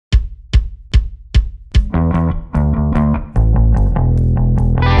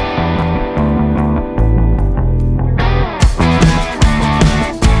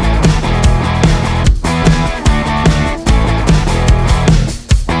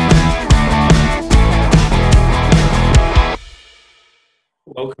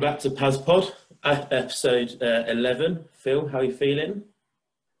Welcome back to PazPod, episode 11. Phil, how are you feeling?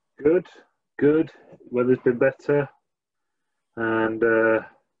 Good, good. Weather's been better, and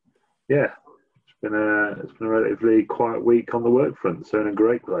it's been a relatively quiet week on the work front, so in a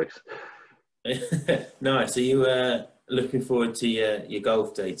great place. Nice. Are you looking forward to your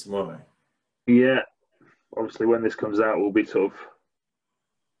golf day tomorrow? Yeah, obviously when this comes out, we'll be sort of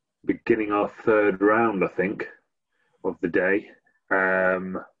beginning our third round, I think, of the day.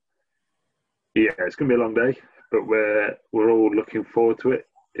 It's going to be a long day, but we're all looking forward to it.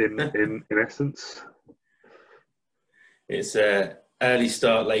 In essence, it's early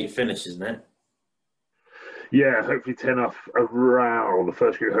start, late finish, isn't it? Yeah, hopefully 10 off around the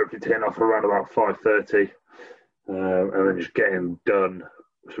first group. Hopefully 10 off around about 5:30, and then just getting done.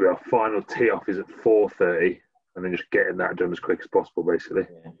 So our final tee off is at 4:30, and then just getting that done as quick as possible, basically.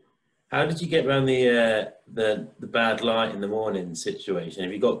 Yeah. How did you get around the bad light in the morning situation?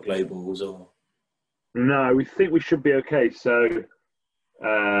 Have you got glow balls or? No, we think we should be okay. So,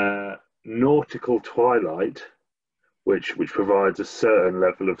 nautical twilight, which provides a certain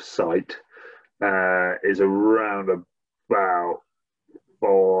level of sight, is around about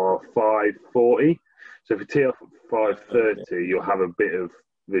 5:40. So if you tee off at 5:30, you'll have a bit of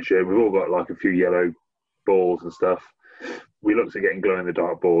vision. We've all got like a few yellow balls and stuff. We looked at getting glow in the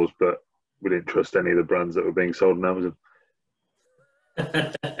dark balls, but we didn't trust any of the brands that were being sold on Amazon.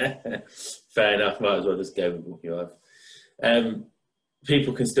 Fair enough. Might as well just go with what you have.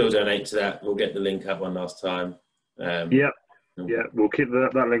 People can still donate to that. We'll get the link up one last time. Yeah, we'll keep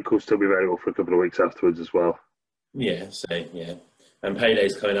that link will still be available for a couple of weeks afterwards as well. Yeah, and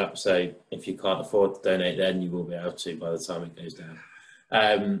payday's coming up, so if you can't afford to donate then, you will be able to by the time it goes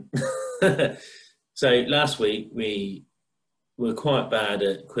down. So last week we were quite bad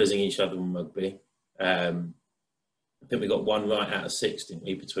at quizzing each other on rugby. I think we got one right out of 6, didn't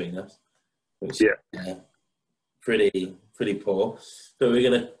we, between us? Which, pretty poor. But we're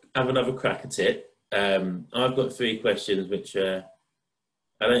going to have another crack at it. I've got 3 questions which I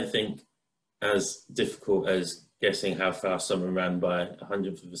don't think as difficult as guessing how fast someone ran by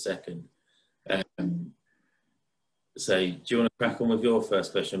 100th of a second. So do you want to crack on with your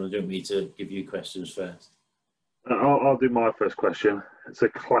first question, or do you want me to give you questions first? I'll do my first question. It's a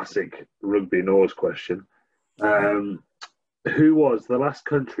classic rugby Norse question. Who was the last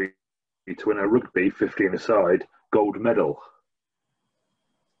country to win a rugby 15-a-side gold medal?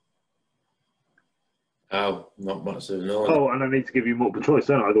 Oh, not much of an Norse. Oh, and I need to give you multiple choice,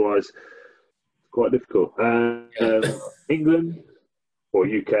 don't I? Otherwise, it's quite difficult. England or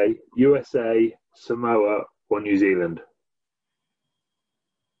UK, USA, Samoa or New Zealand?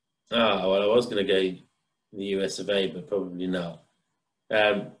 Oh, well, I was going to go the US of A, but probably not.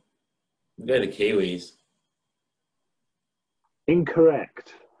 Go the Kiwis.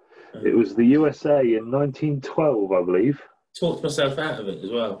 Incorrect. It was the USA in 1912, I believe. Talked myself out of it as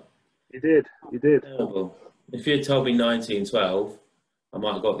well. You did. Terrible. If you had told me 1912, I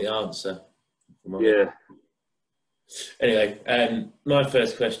might have got the answer. Yeah. Anyway, my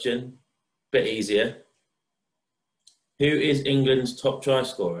first question, bit easier. Who is England's top try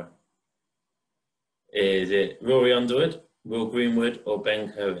scorer? Is it Rory Underwood, Will Greenwood, or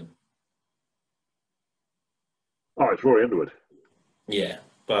Ben Cohen? Oh, it's Rory Underwood. Yeah,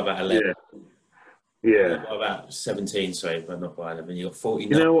 by about 11. Yeah. By about 17, sorry, but not by 11. You got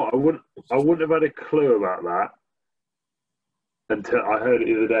 49. You know what? I wouldn't have had a clue about that until I heard it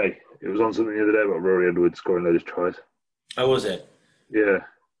the other day. It was on something the other day about Rory Underwood scoring those tries. Oh, was it? Yeah.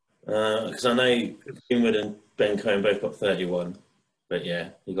 Because I know Greenwood and Ben Cohen both got 31. But yeah,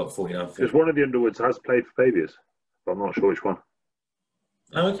 he got 49. Because one of the Underwoods has played for Pavias, but I'm not sure which one.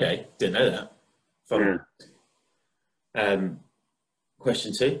 Oh, okay. Didn't know that. Fun. Yeah.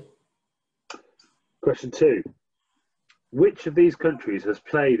 Question 2. Question 2. Which of these countries has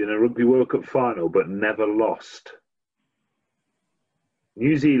played in a Rugby World Cup final but never lost?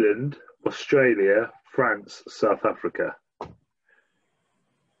 New Zealand, Australia, France, South Africa.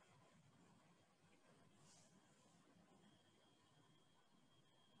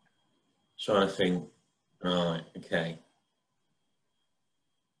 Trying to think. Right, okay.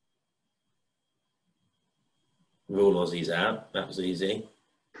 Rule Aussies out. That was easy.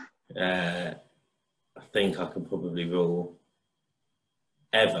 I think I can probably rule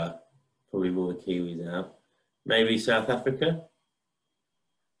the Kiwis out. Maybe South Africa?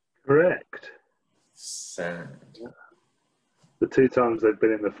 Correct. Sad. The 2 times they've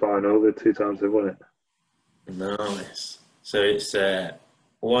been in the final, the 2 times they've won it. Nice. So it's 1-1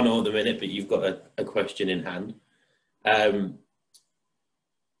 at the minute, but you've got a question in hand.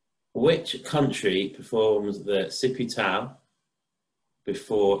 Which country performs the Sipi Tau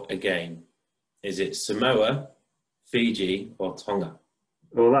before a game? Is it Samoa, Fiji, or Tonga?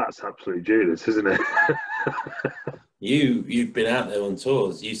 Well, that's absolutely Judas, isn't it? You've been out there on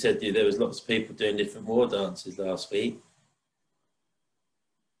tours. You said there was lots of people doing different war dances last week.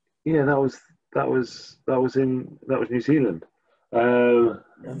 Yeah, that was New Zealand. And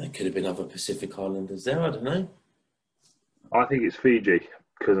there could have been other Pacific Islanders there. I don't know. I think it's Fiji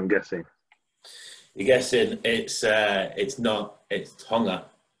because I'm guessing. You're guessing it's not. It's Tonga.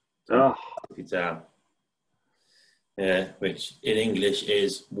 Oh, Down. Yeah, which in English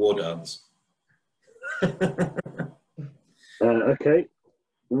is war dance. okay.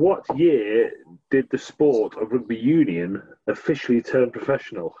 What year did the sport of rugby union officially turn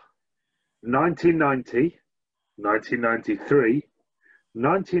professional? 1990, 1993,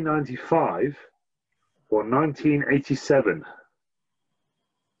 1995, or 1987?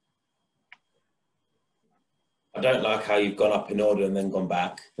 I don't like how you've gone up in order and then gone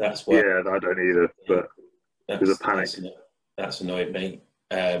back. That's what. Yeah, I don't either, but there's a panic. That's annoyed me.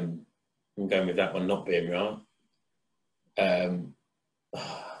 I'm going with that one not being right. I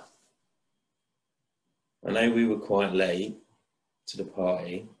know we were quite late to the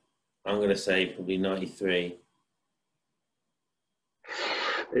party. I'm going to say probably 93.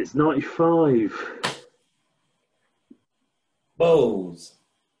 It's 95. Balls.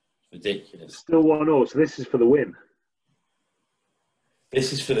 Ridiculous. Still 1-0, so this is for the win.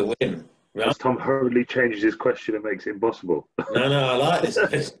 This is for the win. Right? As Tom hurriedly changes his question and makes it impossible. No, I like this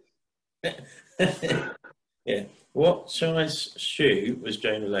question. Yeah. What size shoe was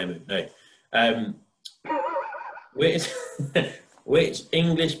Jonah Lomu? No. Which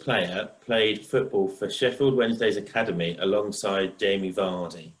English player played football for Sheffield Wednesday's academy alongside Jamie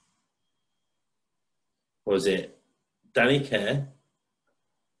Vardy? Was it Danny Kerr,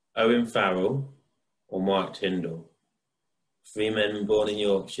 Owen Farrell, or Mike Tyndall? 3 men born in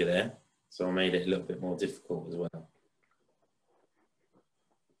Yorkshire there, so I made it a little bit more difficult as well.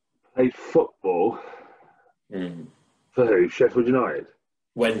 Played football for who? Sheffield United?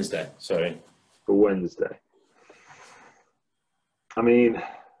 Wednesday, sorry. For Wednesday. I mean,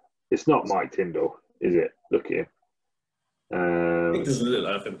 it's not Mike Tyndall, is it? Look at him. It doesn't look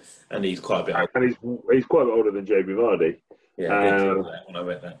like him, and he's quite a bit older. And he's quite a bit older than Jamie Vardy. Yeah, I did feel that when I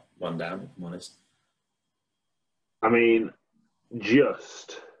wrote that one down, if I'm honest. I mean,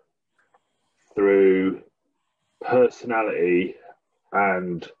 just through personality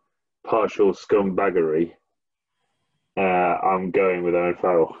and partial scumbaggery, I'm going with Owen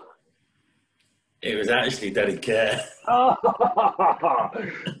Farrell. It was actually Danny Kerr.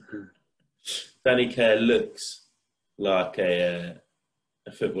 Danny Kerr looks like a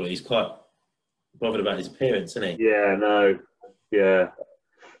footballer. He's quite bothered about his appearance, isn't he? Yeah, no. Yeah.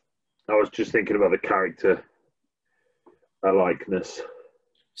 I was just thinking about the character likeness.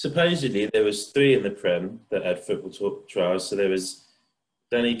 Supposedly, there was 3 in the Prem that had football trials. So there was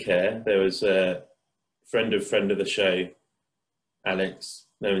Danny Kerr, there was a friend of the show, Alex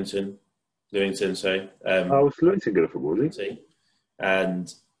Lewington, sorry. Was Lewington good at football, was he?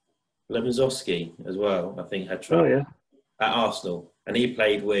 And Lebenzowski as well, I think, had trial at Arsenal. And he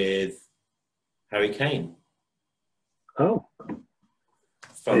played with Harry Kane. Oh.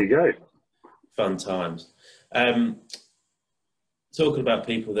 There you go. Fun times. Talking about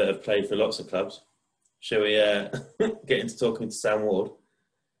people that have played for lots of clubs, shall we get into talking to Sam Ward?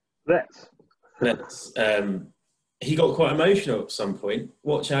 Let's. He got quite emotional at some point.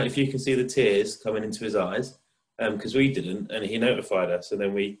 Watch out if you can see the tears coming into his eyes, because we didn't, and he notified us, and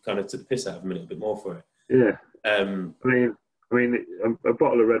then we kind of took the piss out of him a little bit more for it. Yeah. I mean, a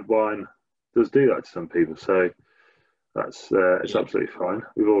bottle of red wine does do that to some people, so that's it's absolutely fine.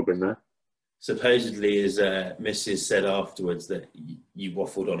 We've all been there. Supposedly, his missus said afterwards that you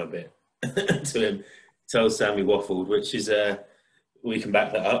waffled on a bit to him. Tells Sam he waffled, which is we can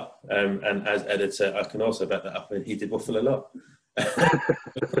back that up. And as editor, I can also back that up. And he did waffle a lot.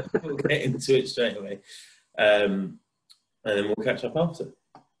 We'll get into it straight away, and then we'll catch up after.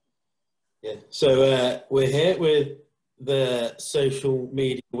 Yeah. So we're here with the social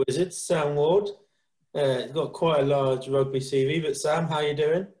media wizard, Sam Ward. He's got quite a large rugby CV. But Sam, how you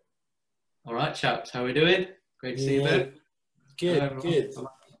doing? All right, chaps. How are we doing? Great to see you both. Good.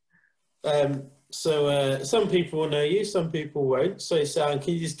 So some people will know you, some people won't. So Sam,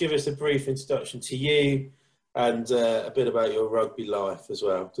 can you just give us a brief introduction to you and a bit about your rugby life as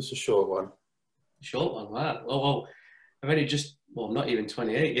well? Just a short one. Short one, wow. Well, I've only I'm not even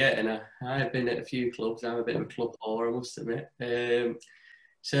 28 yet, and I've been at a few clubs. I'm a bit of a club whore, I must admit.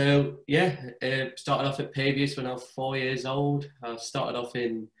 Started off at Pavius when I was 4 years old. I started off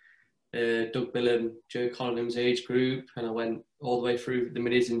in Doug Billam, Joe Collinham's age group, and I went all the way through the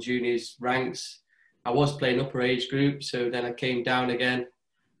minis and juniors ranks. I was playing upper age group, so then I came down again.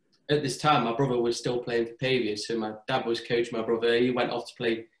 At this time, my brother was still playing for Pavia, so my dad was coaching my brother. He went off to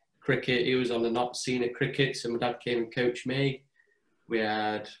play cricket. He was on the not senior cricket, so my dad came and coached me. We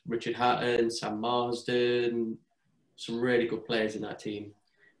had Richard Hatton, Sam Marsden, some really good players in that team.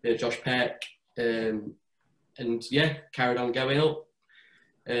 Josh Peck, and yeah, carried on going up.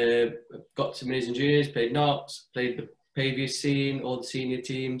 Got to minis and juniors, played Knox, played the Pavia scene, all the senior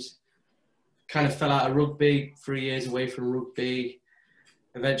teams. Kind of fell out of rugby, 3 years away from rugby.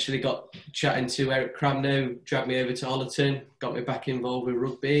 Eventually got chatting to Eric Cramno, dragged me over to Ollerton, got me back involved with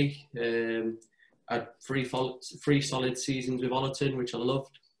rugby. I had three solid seasons with Ollerton, which I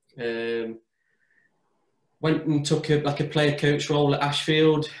loved. Went and took a player coach role at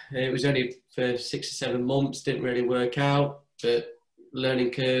Ashfield. It was only for 6 or 7 months, didn't really work out, but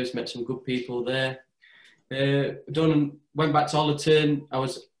learning curves, met some good people there. Went back to Ollerton. I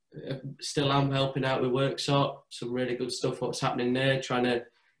was still am helping out with Worksop, some really good stuff, what's happening there, trying to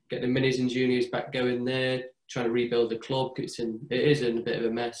get the minis and juniors back going there, trying to rebuild the club. It is in a bit of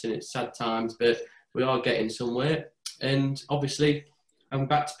a mess and it's sad times, but we are getting somewhere. And obviously, I'm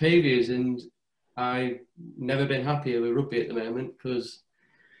back to Pavias, and I've never been happier with rugby at the moment, because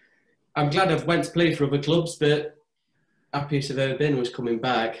I'm glad I've went to play for other clubs, but happiest I've ever been was coming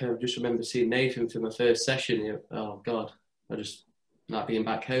back. I just remember seeing Nathan for my first session. Oh God, I just like being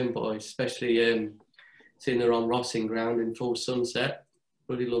back home, boys, especially seeing her on Rossing ground in full sunset.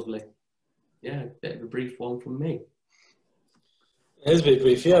 Really lovely. Yeah, a bit of a brief one from me. It is a bit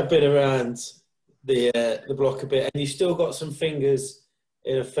brief. You have been around the block a bit, and you still got some fingers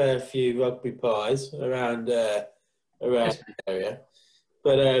in a fair few rugby pies around the area.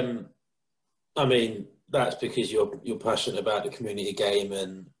 But I mean, that's because you're passionate about the community game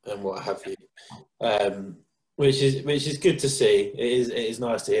and what have you. Which is good to see. It is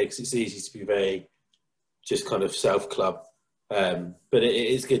nice to hear, because it's easy to be very just kind of self-club. But it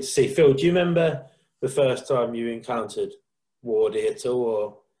is good to see. Phil, do you remember the first time you encountered Wardy at all,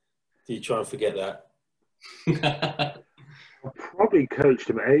 or do you try and forget that? I probably coached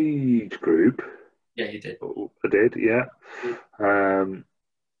him age group. Yeah, you did. I did, yeah.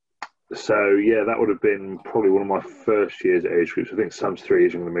 So, yeah, that would have been probably one of my first years at age groups. I think Sam's 3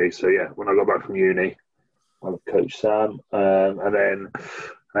 years younger than me. So, yeah, when I got back from uni, I coached Sam. And then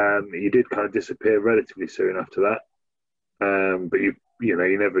he did kind of disappear relatively soon after that. But, you know,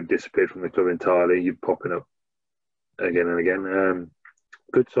 you never disappeared from the club entirely. You're popping up again and again.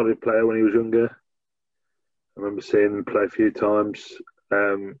 Good, solid player when he was younger. I remember seeing him play a few times.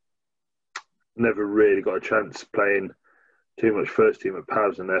 Never really got a chance playing too much first team at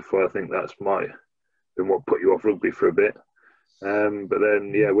Pavs, and therefore I think that's might have been what put you off rugby for a bit. But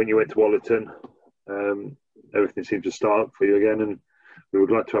then, yeah, when you went to Ollerton, everything seemed to start for you again, and we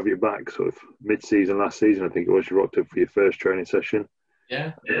would like to have you back sort of mid-season last season. I think it was, you rocked up for your first training session.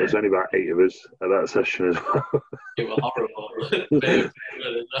 Yeah. There was only about 8 of us at that session as well. It was horrible.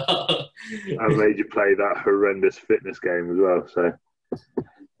 I made you play that horrendous fitness game as well. So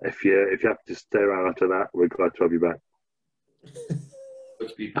if you have to stay around after that, we're glad to have you back. Good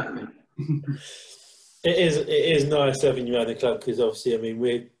to be back, man. It is nice having you around the club, because obviously, I mean,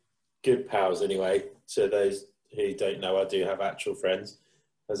 we're good pals anyway. So those who don't know, I do have actual friends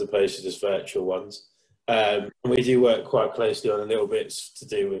as opposed to just virtual ones. And we do work quite closely on a little bits to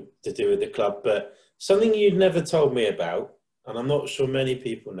do with the club. But something you'd never told me about, and I'm not sure many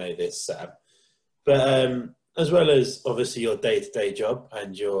people know this, Sam, but as well as obviously your day-to-day job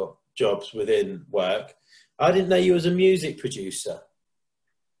and your jobs within work, I didn't know you was a music producer.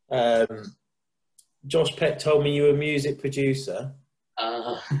 Josh Peck told me you were a music producer.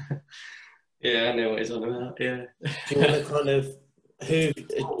 Yeah, I know what he's on about, yeah. Do you want to kind of...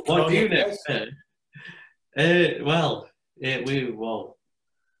 What do you know? Well,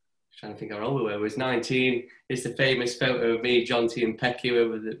 trying to think how old we were. I was 19. It's the famous photo of me, John T and Pecky, where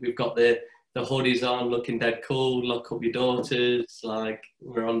we've got the hoodies on, looking dead cool, lock up your daughters, like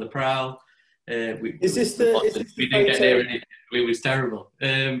we're on the prowl. We didn't get near anything. It was terrible.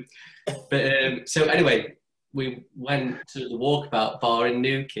 So anyway, we went to the Walkabout bar in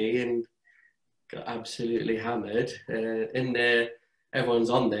Newquay and got absolutely hammered. In there, everyone's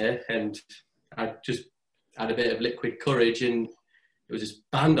on there, and I just had a bit of liquid courage, and it was just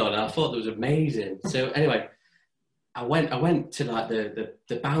band on. I thought it was amazing. So anyway, I went to like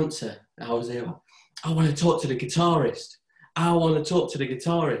the bouncer. I was there. I want to talk to the guitarist.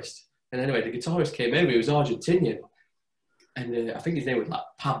 And anyway, the guitarist came over. He was Argentinian, and I think his name was like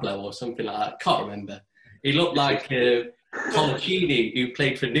Pablo or something like that. Can't remember. He looked like Colaccini, who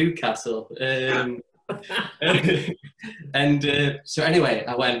played for Newcastle. So anyway,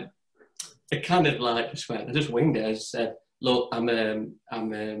 I kind of like I just winged it. I just said, look, I'm a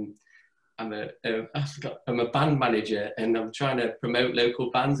band manager and I'm trying to promote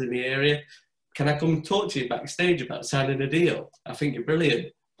local bands in the area. Can I come talk to you backstage about signing a deal? I think you're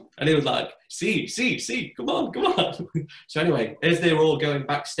brilliant. And he was like, see, come on. So anyway, as they were all going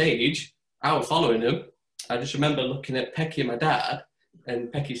backstage, I was following them. I just remember looking at Pecky and my dad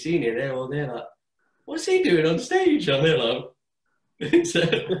and Pecky Senior, they're all there like, what's he doing on stage? And they're like, so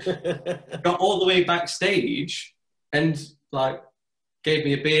got all the way backstage and like gave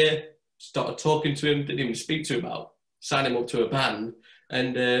me a beer, started talking to him, didn't even speak to him about signing him up to a band.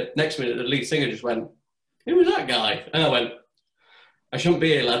 And next minute, the lead singer just went, who was that guy? And I went, I shouldn't be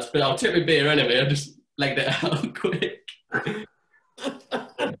here, lads, but I'll take my beer anyway. I just legged it out quick.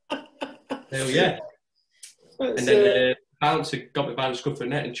 So, yeah. And then the bouncer got me by the scruff of the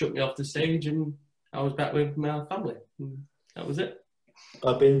neck and chucked me off the stage, and I was back with my family. And that was it.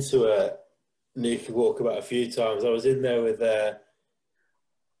 I've been to a Nuki walkabout a few times. I was in there with an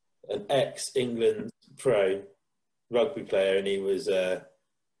ex-England pro rugby player, and he was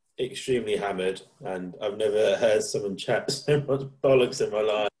extremely hammered, and I've never heard someone chat so much bollocks in my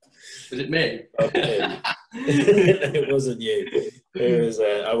life. Was it me? It wasn't you. It was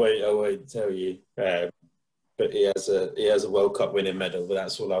I won't tell you, but he has a World Cup winning medal, but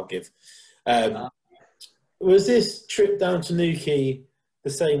that's all I'll give. Was this trip down to Nuki the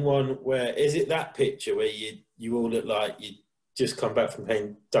same one where, is it that picture where you all look like you just come back from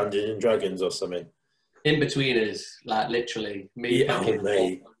playing Dungeons and Dragons or something? In between us, like literally. Me,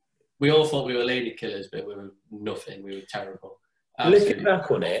 we all thought we were lady killers, but we were nothing. We were terrible. Looking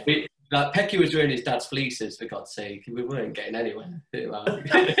back on it, like Pecky was wearing his dad's fleeces, for God's sake. We weren't getting anywhere.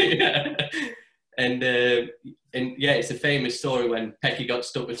 And yeah, it's a famous story when Pecky got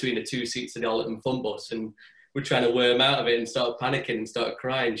stuck between the two seats of the Allerton Fun bus, and we're trying to worm out of it and started panicking and started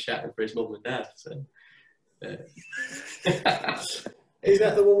crying, shouting for his mum and dad. So, is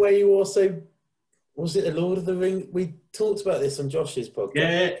that the one where you also, was it the Lord of the Rings? We talked about this on Josh's podcast.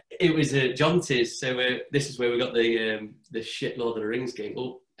 Yeah, it was Jonty's. So this is where we got the shit Lord of the Rings game.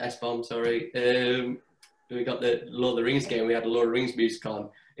 Oh, S-bomb, sorry. We got the Lord of the Rings game. We had a Lord of the Rings music on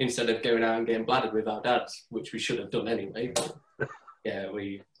instead of going out and getting bladdered with our dads, which we should have done anyway. But yeah,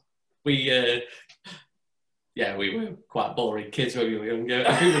 we were quite boring kids when we were younger.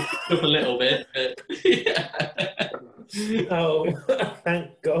 I think we picked up a little bit, but yeah. Oh,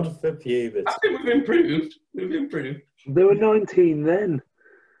 thank God for puberty. I think we've improved. They were 19 then.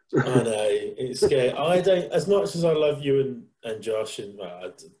 I know, it's scary. I don't, as much as I love you and Josh, and well,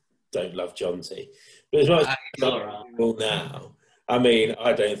 I don't love Jonty, but as much as I love you all now, I mean,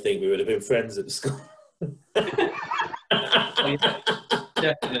 I don't think we would have been friends at school.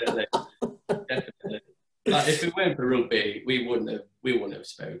 Definitely. Like, if it weren't for rugby, we wouldn't have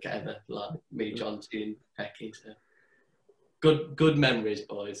spoke ever. Like me, Jonty, and Pecky. So. Good memories,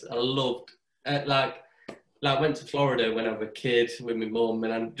 boys. I loved like went to Florida when I was a kid with my mum,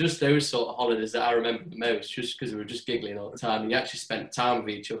 and just those sort of holidays that I remember the most, just because we were just giggling all the time. You actually spent time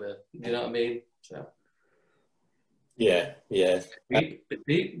with each other. You know what I mean? So. Yeah.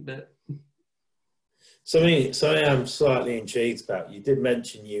 So I am slightly intrigued about. You did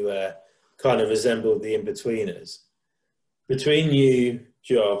mention you kind of resembled the in-betweeners. Between you,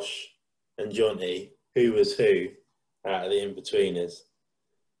 Josh, and Jonty, who was who out of the in-betweeners?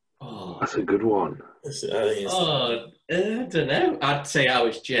 Oh, that's a good one. I don't know. I'd say I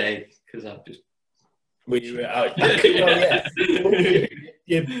was Jay, because I've just...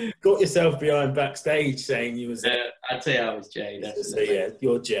 You got yourself behind backstage saying you was... I'd say I was Jay, definitely. So yeah,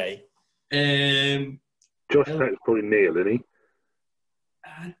 you're Jay. Josh Peck's probably Neil, isn't he?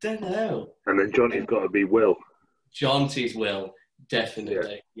 I don't know. And then Jonty's got to be Will. Jonty's Will,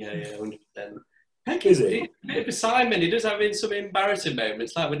 definitely. Yeah, 100%. Pecky's a bit of a Simon. He does have some embarrassing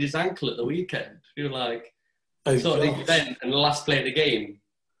moments, like with his ankle at the weekend. You're like, sort of the event and the last play of the game,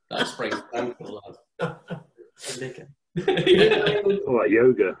 that sprained his ankle. All right,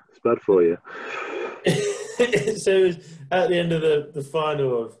 yoga. It's bad for you. So at the end of the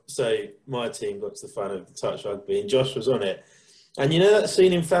final of, say, my team got to the final of the touch rugby, and Josh was on it. And you know that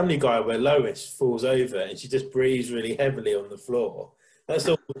scene in Family Guy where Lois falls over and she just breathes really heavily on the floor? That's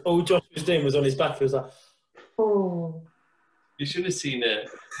all Josh was doing was on his back. He was like, oh. You should have seen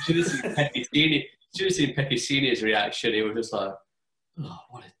Pecky Senior. You should have seen Pecky Senior's reaction. He was just like, oh,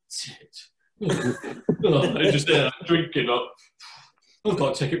 what a tit. Oh, I just drinking up. I've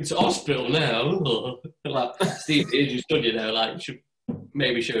got to take him to hospital now. Like Steve, you stood, like you should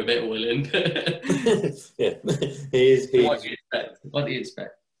maybe show a bit of willing. Yeah, he is. What do you expect? What do you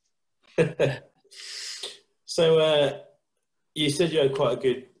expect? So you said you had quite a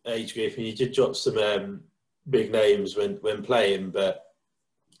good age group, and you did drop some big names when playing. But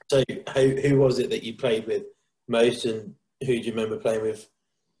so, who was it that you played with most, and who do you remember playing with?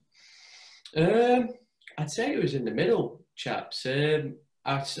 I'd say it was in the middle, chaps.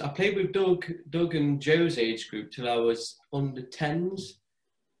 I played with Doug and Joe's age group till I was under 10s,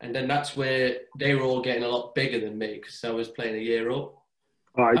 and then that's where they were all getting a lot bigger than me because I was playing a year up.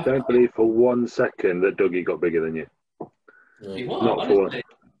 I don't believe for 1 second that Dougie got bigger than you. He was, Not for one.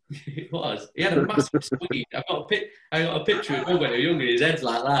 He was. He had a massive swing. I got a picture of him when he was younger. His head's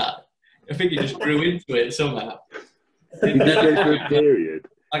like that. I think he just grew into it somehow. You did go through a period.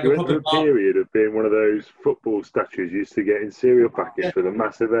 Like You went through a period of being one of those football statues you used to get in cereal packets with a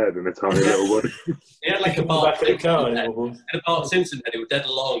massive head and a tiny little one. He had like a Bart Simpson head. He was dead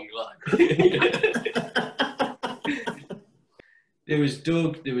long. There was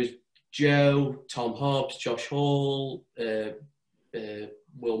Doug, there was Joe, Tom Hobbs, Josh Hall,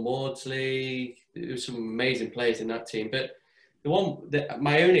 Will Maudsley. There was some amazing players in that team. But the one that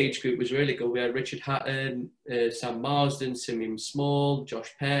my own age group was really good. We had Richard Hatton, Sam Marsden, Simeon Small,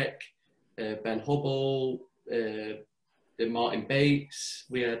 Josh Peck, Ben Hubble, Martin Bates.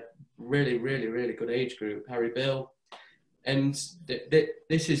 We had really, really, really good age group. Harry Bill, and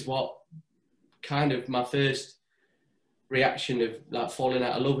this is what kind of my first reaction of like falling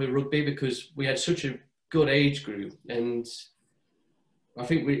out of love with rugby, because we had such a good age group, and I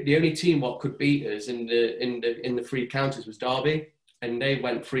think the only team what could beat us in the three counties was Derby, and they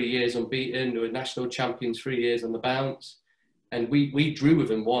went 3 years unbeaten. They were national champions 3 years on the bounce, and we drew with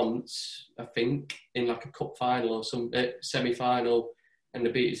them once, I think, in like a cup final or some semi-final, and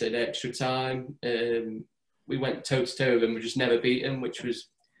they beat us at extra time. We went toe to toe with them, we just never beat them, which was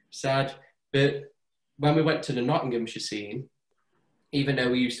sad. But when we went to the Nottinghamshire scene, even though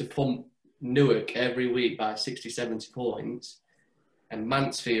we used to thump Newark every week by 60, 70 points, and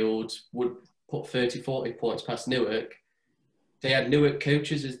Mansfield would put 30, 40 points past Newark, they had Newark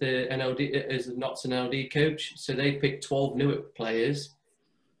coaches as the NLD, as the Notts and LD coach. So they picked 12 Newark players.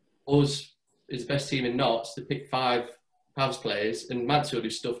 Us, as the best team in Notts, they picked 5 Pavs players, and Mansfield, who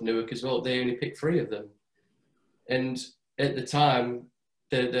stuffed Newark as well, they only picked 3 of them. And at the time,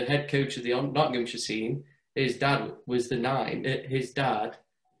 the head coach of the Nottinghamshire scene, his dad was the 9. His dad,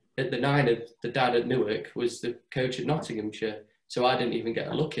 at the 9 of the dad at Newark, was the coach at Nottinghamshire. So I didn't even get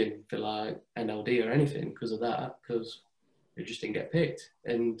a look in for like NLD or anything because of that, because it just didn't get picked.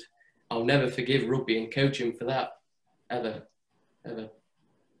 And I'll never forgive rugby and coaching for that, ever.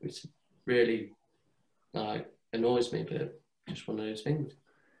 It's really like annoys me, but just one of those things.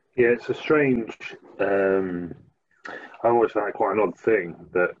 Yeah, it's a strange. I always find it quite an odd thing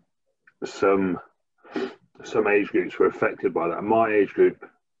that some age groups were affected by that. My age group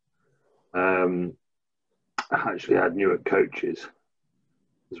actually had Newark coaches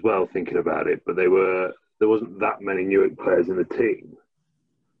as well, thinking about it, but there wasn't that many Newark players in the team.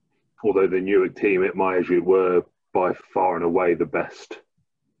 Although the Newark team at my age group were by far and away the best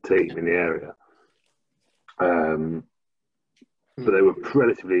team in the area. But they were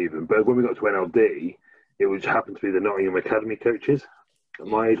relatively even. But when we got to NLD, it was happened to be the Nottingham Academy coaches at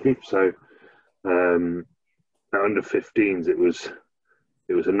my age group. So at under 15s, it was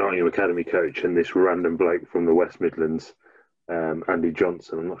a Nottingham Academy coach and this random bloke from the West Midlands, Andy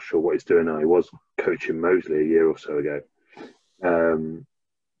Johnson. I'm not sure what he's doing now. He was coaching Moseley a year or so ago. And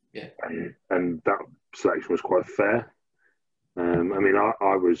that selection was quite fair. I mean,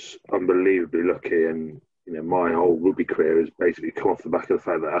 I was unbelievably lucky, and you know, my whole rugby career has basically come off the back of the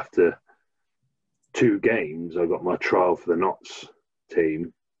fact that after 2 games, I got my trial for the Notts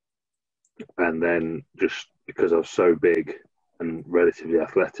team, and then just because I was so big and relatively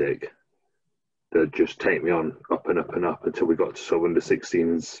athletic, they'd just take me on up and up and up until we got to sort of under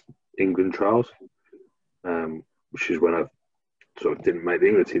 16s England trials, which is when I sort of didn't make the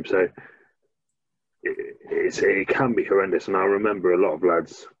England team. So it can be horrendous. And I remember a lot of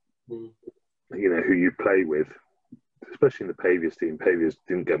lads, you know, who you play with, especially in the Paviers team. Paviers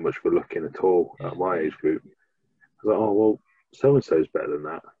didn't get much of a look in at all at my age group. I was like, oh, well, so-and-so's better than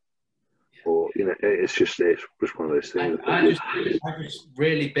that. Or, you know, it's just one of those things. I was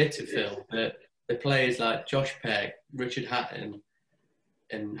really bitter, Phil, that the players like Josh Peck, Richard Hatton,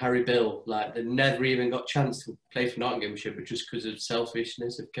 and Harry Bill, like, they never even got a chance to play for Nottinghamshire, but just because of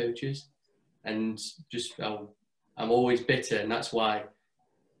selfishness of coaches. And just, I'm always bitter, and that's why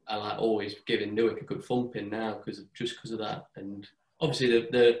I like always giving Newark a good thumping now, because of that. And obviously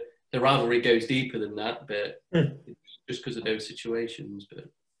the rivalry goes deeper than that, but it's just because of those situations. But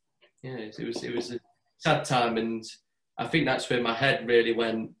yeah, it was a sad time, and I think that's where my head really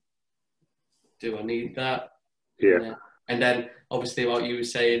went, do I need that? Yeah. And then obviously what you were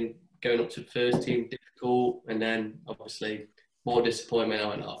saying, going up to the first team, difficult, and then obviously more disappointment. I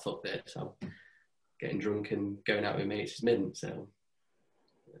went, oh, fuck this. I'm getting drunk and going out with mates is mint. So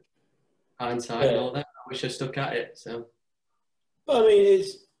hindsight and all that, I wish I stuck at it. So, I mean,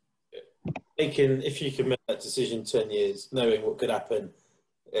 it's if you can make that decision 10 years, knowing what could happen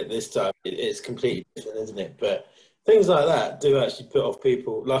at this time, it's completely different, isn't it? But things like that do actually put off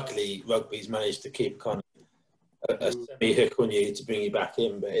people. Luckily, rugby's managed to keep kind of a semi-hook on you to bring you back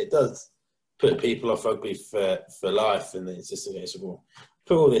in, but it does put people off rugby for life, and it's just a case of, well,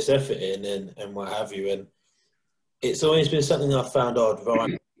 put all this effort in and what have you. And it's always been something I've found odd.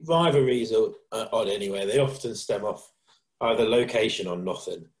 Rivalries are odd anyway. They often stem off either location or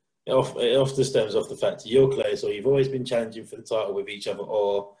nothing. It often stems off the fact that you're close, or you've always been challenging for the title with each other,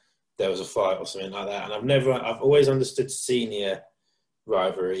 or there was a fight or something like that. And I've always understood senior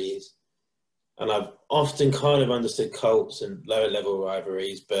rivalries, and I've often kind of understood Colts and lower level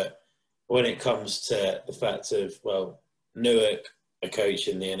rivalries. But when it comes to the fact of, well, Newark are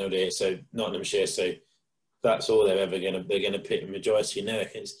coaching the NLD, so Nottinghamshire, so that's all they're going to pick the majority of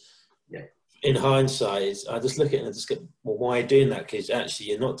Newark. Yeah. In hindsight, I just look at it and I just go, well, why are you doing that? Because actually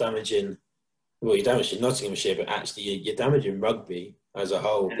you're not damaging, well, you're damaging Nottinghamshire, but actually you're damaging rugby as a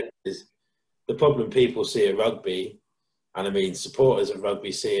whole. Because the problem people see at rugby, and I mean supporters of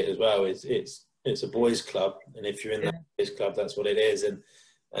rugby see it as well, is it's a boys' club, and if you're in that boys' club, that's what it is. And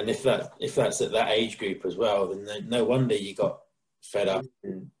if that's at that age group as well, then no wonder you got fed up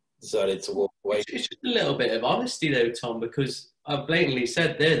and decided to walk away. It's just a little bit of honesty though, Tom, because I blatantly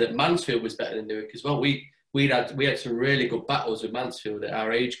said there that Mansfield was better than Newark as well. We had some really good battles with Mansfield at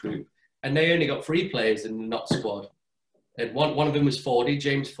our age group, and they only got 3 players in the not squad. And one of them was Wardy,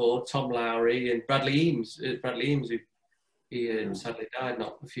 James Ford, Tom Lowry, and Bradley Eames. Bradley Eames, who he sadly died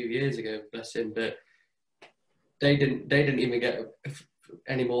not a few years ago, bless him. But they didn't even get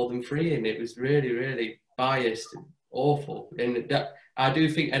any more than 3 in. It was really, really biased and awful. And that, I do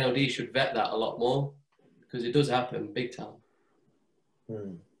think NLD should vet that a lot more, because it does happen big time.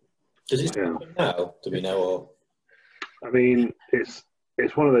 Does it happen now? Do we know? Or I mean, it's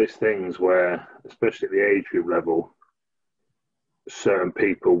one of those things where, especially at the age group level, certain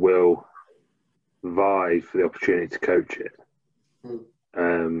people will vie for the opportunity to coach it,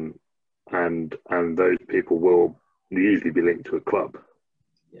 and those people will usually be linked to a club.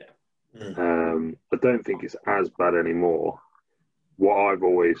 I don't think it's as bad anymore. What I've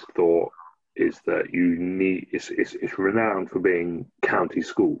always thought is that it's renowned for being county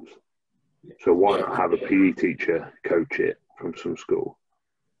schools. So why not have a PE teacher coach it from some school?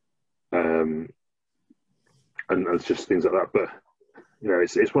 And it's just things like that. But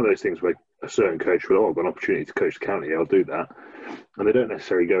it's one of those things where a certain coach will, I've got an opportunity to coach the county, I'll do that. And they don't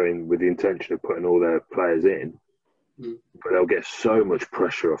necessarily go in with the intention of putting all their players in, but they'll get so much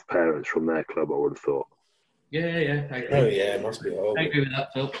pressure off parents from their club, I would have thought. Yeah, I agree. Oh yeah, it must be horrible. I agree with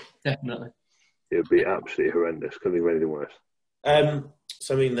that, Phil. Definitely. It would be absolutely horrendous. Couldn't think of anything worse.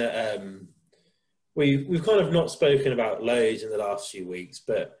 Something that we've kind of not spoken about loads in the last few weeks,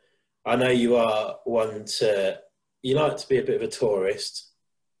 but I know you are you like to be a bit of a tourist,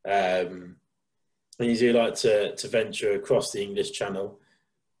 and you do like to venture across the English Channel.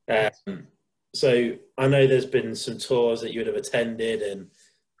 So I know there's been some tours that you would have attended and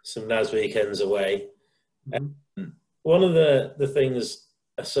some lads' weekends away. One of the things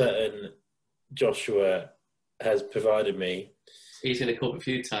a certain Joshua has provided me. He's going to come up a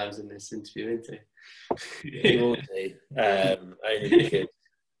few times in this interview, isn't he? He will do. Only because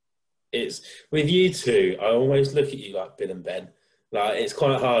it's with you two. I always look at you like Bill and Ben. Like, it's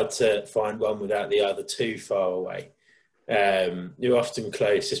quite hard to find one without the other too far away. You're often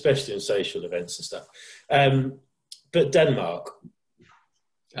close, especially in social events and stuff. But Denmark,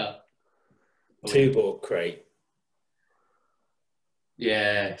 Tuborg crate.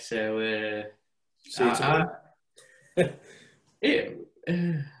 Yeah, so I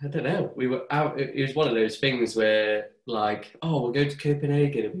don't know. We were out. It was one of those things where, like, oh, we'll go to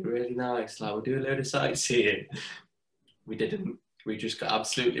Copenhagen. It'll be really nice. Like, we'll do a load of sightseeing. We didn't. We just got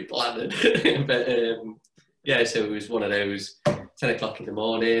absolutely bladdered. But yeah, so it was one of those 10 o'clock in the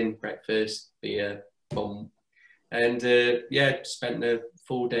morning, breakfast, beer, boom, and spent a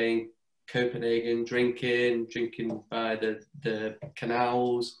full day in Copenhagen drinking by the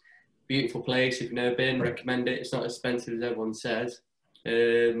canals. Beautiful place. If you've never been, recommend it. It's not as expensive as everyone says.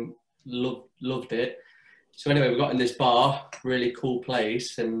 Loved it. So anyway, we got in this bar, really cool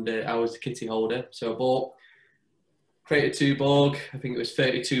place, and I was the kitty holder. So I bought created 2 borg. I think it was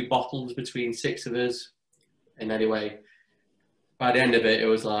 32 bottles between 6 of us. And anyway, by the end of it, it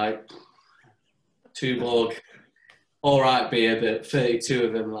was like 2 borg, all right beer, but 32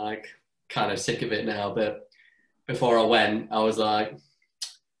 of them, like, kind of sick of it now. But before I went, I was like,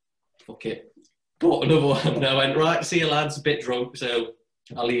 fuck it. Bought another one. And I went, right, see you lads, a bit drunk, so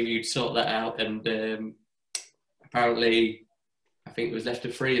I'll leave you to sort that out. And apparently, I think it was left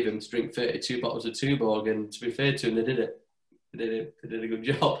to 3 of them to drink 32 bottles of Tuborg, and to be fair to them, they did it. They did a good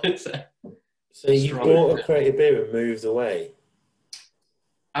job. So you bought a crate of beer and moved away?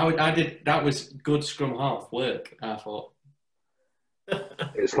 I did. That was good scrum half work, I thought.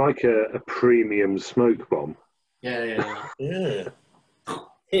 It's like a premium smoke bomb. Yeah. Here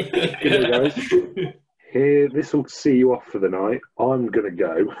we go. Here, this will see you off for the night. I'm going to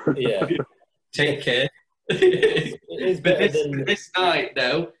go. Yeah. Take care. This night,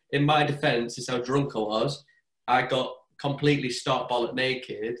 though, in my defence, is how drunk I was. I got completely stark bollock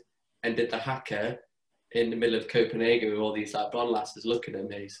naked and did the Haka in the middle of Copenhagen with all these like blonde lasses looking at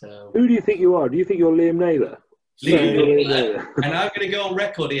me. So who do you think you are? Do you think you're Liam Naylor? Liam Naylor. And I'm going to go on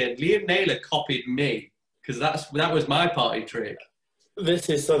record here. Liam Naylor copied me because that was my party trick. This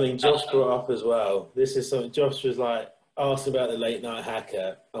is something Josh brought up as well. This is something Josh was like asked about the late night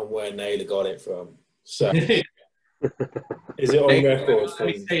Haka and where Naylor got it from. So is it on record?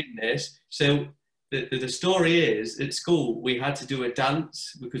 I'm saying this. So the story is at school we had to do a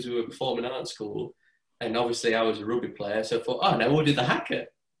dance because we were performing arts school, and obviously I was a rugby player, so I thought, oh no, we'll do the Haka.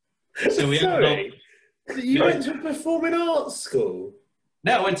 So we you went to a performing arts school?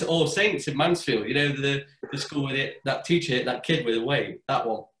 No, I went to All Saints in Mansfield. You know the school with that teacher hit that kid with a weight. That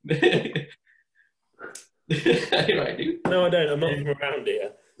one. Anyway, dude. No, I don't. I'm not from around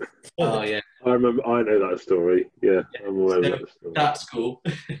here. Oh yeah. I know that story. Yeah, I'm aware of that story. That school.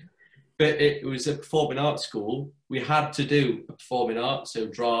 But it was a performing arts school. We had to do a performing arts, so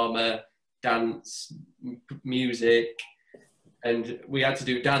drama, dance, music, and we had to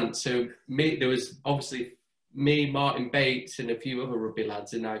do dance. So there was obviously me, Martin Bates, and a few other rugby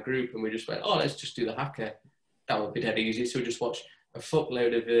lads in our group, and we just went, oh, let's just do the Haka. That would be dead easy. So we just watched a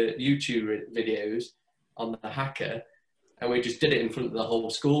fuckload of YouTube videos on the Haka, and we just did it in front of the whole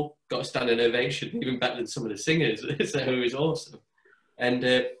school. Got a standing ovation, even better than some of the singers. So it was awesome.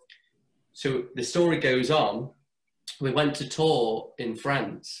 And so the story goes on. We went to tour in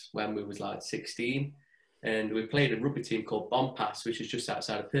France when we was like 16, and we played a rugby team called Bonpass, which is just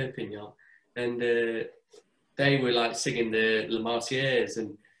outside of Perpignan. And they were like singing the La Marseillaise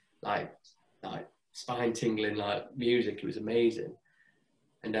and like spine tingling like music. It was amazing.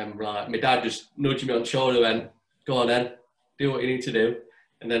 And then like my dad just nudged me on the shoulder and went, go on then, do what you need to do.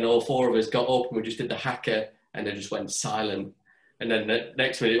 And then all 4 of us got up and we just did the Haka, and they just went silent. And then the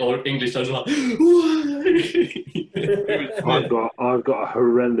next minute, all English, I was like, I've got a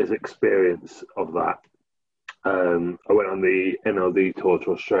horrendous experience of that. I went on the NLD tour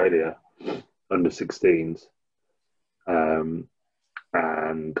to Australia, under 16s, and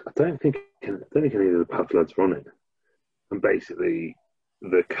I don't think any of the pub lads were on it. And basically,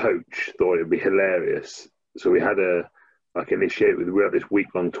 the coach thought it'd be hilarious, so we had we had this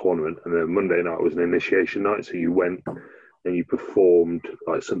week-long tournament, and then Monday night was an initiation night. So you went and you performed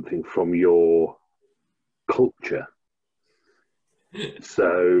like something from your culture.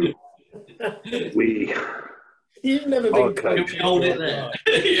 So You've never been coached. Hold it there.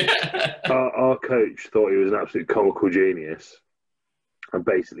 Yeah. Our coach thought he was an absolute comical genius, and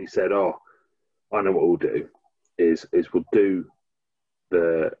basically said, "Oh, I know what we'll do is we'll do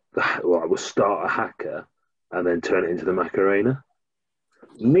we'll start a Haka and then turn it into the Macarena."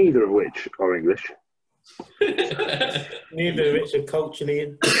 Neither of which are English. Neither of which are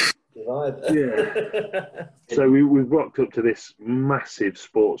culturally either. Yeah. So we rocked up to this massive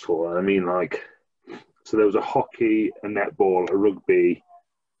sports hall. I mean, so there was a hockey, a netball, a rugby,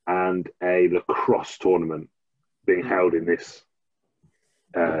 and a lacrosse tournament being held in this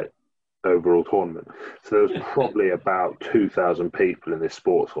overall tournament. So there was probably about 2,000 people in this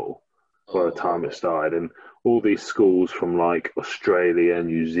sports hall by the time it started, and all these schools from like Australia,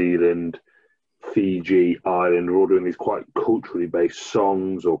 New Zealand, Fiji, Ireland were all doing these quite culturally based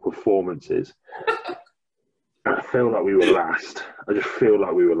songs or performances. And I feel like we were last. I just feel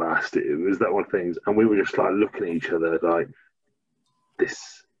like we were last. It was that one of the things, and we were just like looking at each other like,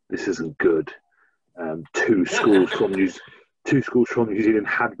 this isn't good. Two schools from New Zealand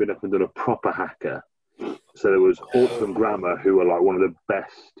had been up and done a proper Haka. So there was Auckland Grammar, who were like one of the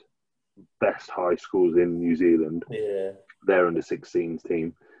best high schools in New Zealand. Yeah, their under 16s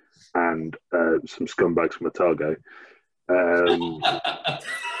team, and some scumbags from Otago.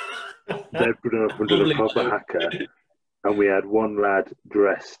 They'd put up and done a proper Haka, and we had one lad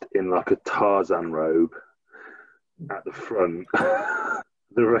dressed in like a Tarzan robe at the front,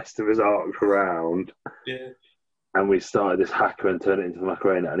 the rest of his arcs around. Yeah. And we started this Haka and turned it into the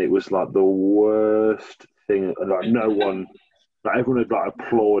Macarena, and it was like the worst thing. Like no one, like everyone had like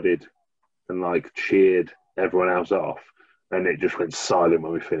applauded and like cheered everyone else off, and it just went silent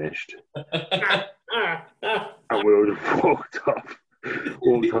when we finished. And we all just walked off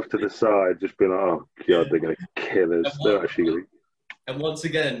to the side, just being like, "Oh God, they're going to kill us." They're actually going to. And once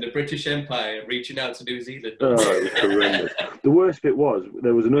again, the British Empire reaching out to New Zealand. Oh, it was horrendous. The worst bit was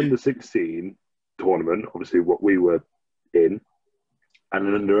there was an under-16 tournament, obviously what we were in, and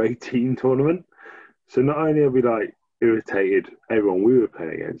an under-18 tournament. So not only have we like irritated everyone we were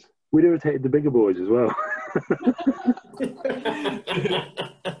playing against, we'd irritated the bigger boys as well.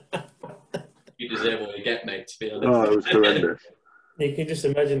 You deserve what you get, mate, to be honest. Oh, it was horrendous. You can just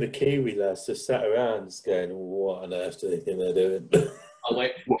imagine the Kiwi lads just sat around just going, what on earth do they think they're doing?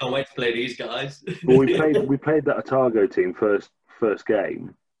 Can't wait to play these guys. Well, we played that Otago team first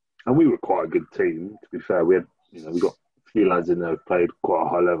game, and we were quite a good team, to be fair. We had, we got a few lads in there who played quite a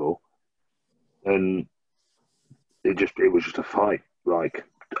high level, and it was just a fight. Like,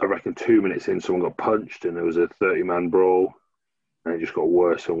 I reckon 2 minutes in, someone got punched, and there was a 30-man brawl, and it just got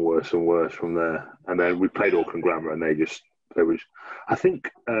worse and worse and worse from there. And then we played Auckland Grammar, and I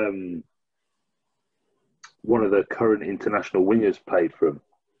think one of the current international wingers played for him.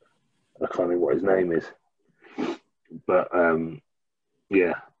 I can't remember what his name is, but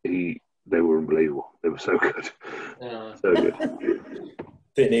yeah, they were unbelievable. They were so good, so good.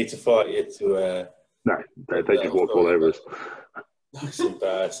 Didn't need to fight you to. No, they just walked all over us. That's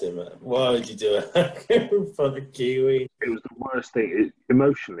embarrassing, man. Why would you do it in front of Kiwi? It was the worst thing.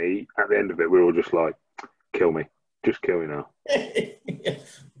 Emotionally, at the end of it, we were all just like, "Kill me, just kill me now." I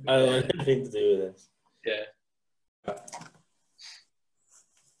don't want anything to do with this. Yeah.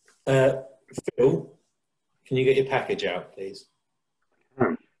 Phil, can you get your package out, please?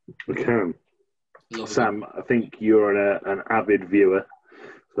 I can. Sam, I think you're an avid viewer,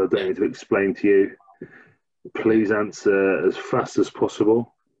 so I don't need to explain to you. Please answer as fast as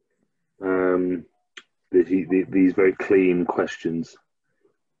possible. These very clean questions.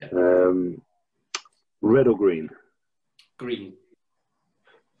 Red or green? Green.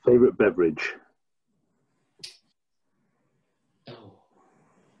 Favourite beverage?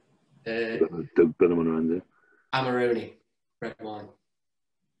 Doug Billerman around here. Amarone, red wine.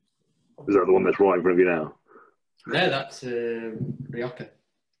 Is that the one that's right in front of you now? No, that's Rioja.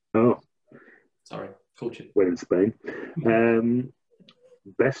 Oh. Sorry, culture. When in Spain.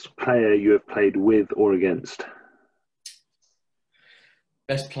 Best player you have played with or against?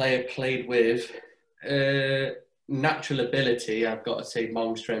 Best player played with. Natural ability, I've got to say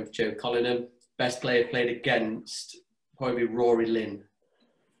Mong strength, Joe Collingham. Best player played against, probably Rory Lynn.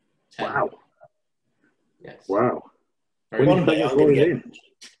 10. Wow. Yes. Wow. One day I'm going to get.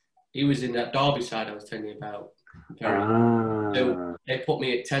 He was in that Derby side I was telling you about. So they put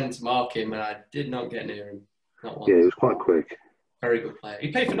me at 10 to mark him, and I did not get near him. Not once. Yeah, he was quite quick. Very good player.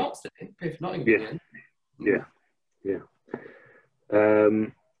 He played for Notts, didn't he? He played for Nottingham. Yeah.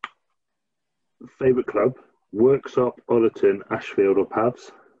 Favourite club? Worksop, Ollerton, Ashfield or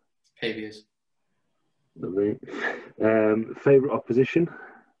Pavs? Paviers. Lovely. Favourite opposition?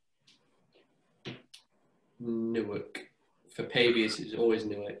 Newark. For Paviers, it's always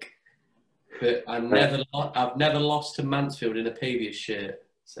Newark. But I've never lost to Mansfield in a Paviers shirt,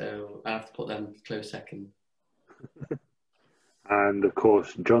 so I have to put them close second. And of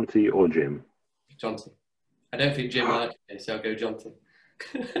course, Jonty or Jim? Jonty. I don't think Jim likes me, so I'll go Jonty.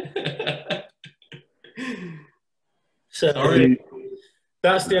 So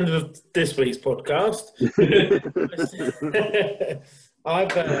that's the end of this week's podcast.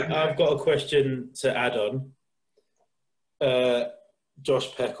 I've got a question to add on.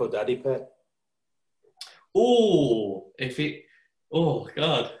 Josh Peck or Daddy Peck? Oh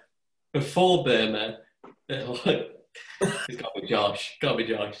God! Before Burma, it's got to be Josh.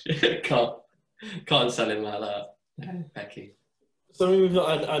 Can't sell him like that. Becky. Something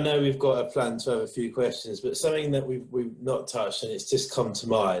I know we've got a plan to have a few questions, but something that we've not touched and it's just come to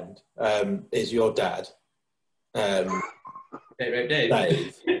mind is your dad. Dave.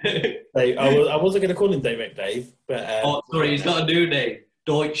 I wasn't going to call him Dave, but sorry, he's got a new name,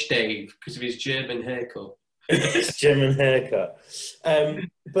 Deutsche Dave, because of his German haircut. His German haircut.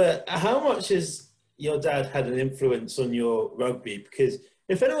 But how much has your dad had an influence on your rugby? Because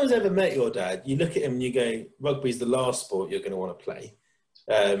if anyone's ever met your dad, you look at him and you go, rugby's the last sport you're going to want to play,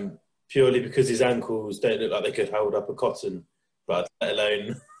 purely because his ankles don't look like they could hold up a cotton bud, let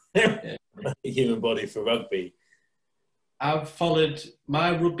alone a human body for rugby. I've followed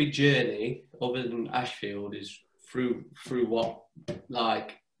my rugby journey, other than Ashfield, is through what,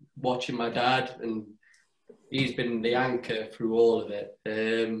 like, watching my dad, and he's been the anchor through all of it.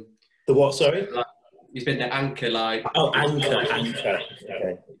 The what? Sorry. Like, he's been the anchor, like. Oh, anchor.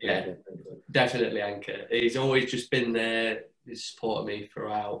 Okay. Yeah, definitely anchor. He's always just been there. He's supported me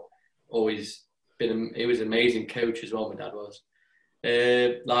throughout. Always been. He was an amazing coach as well. My dad was.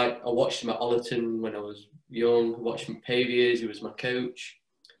 Like, I watched him at Ollerton when I was young. I watched him at Paviers. He was my coach.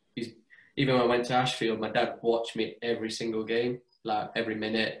 Even when I went to Ashfield, my dad watched me every single game, like every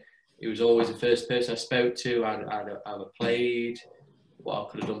minute. He was always the first person I spoke to. How I played, what I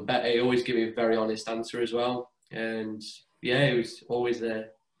could have done better. He always gave me a very honest answer as well. And yeah, he was always there.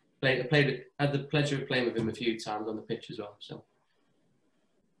 Had the pleasure of playing with him a few times on the pitch as well. So,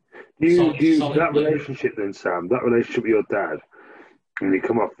 that relationship then, Sam, that relationship with your dad, when you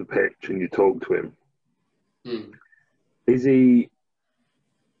come off the pitch and you talk to him, is he?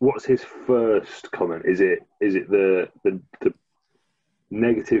 What's his first comment? Is it the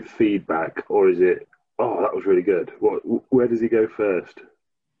negative feedback, or is it, oh, that was really good? Where does he go first?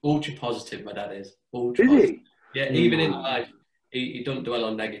 Ultra positive, my dad is. Ultra is positive. He? Yeah, even in life, he doesn't dwell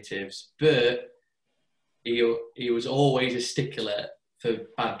on negatives, but he was always a stickler for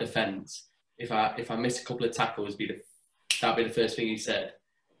bad defence. If I miss a couple of tackles, that'd be the first thing he said.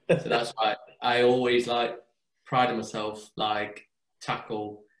 So that's why I always prided myself,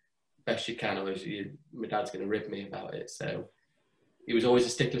 tackle best you can, or my dad's going to rib me about it. So he was always a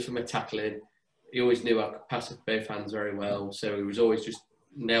stickler for my tackling. He always knew I could pass with both hands very well. So he was always just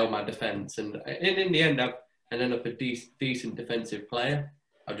nail my defence. And in the end, I've ended up a decent defensive player.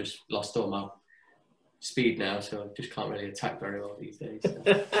 I've just lost all my speed now, so I just can't really attack very well these days. So.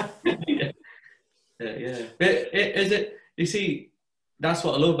 Yeah. But you see, that's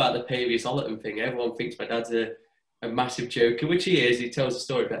what I love about the Pavies Ollerton thing. Everyone thinks my dad's a massive joker, which he is. He tells the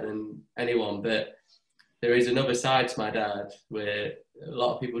story better than anyone. But there is another side to my dad where a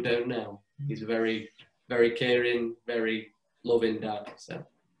lot of people don't know. He's a very, very caring, very loving dad. So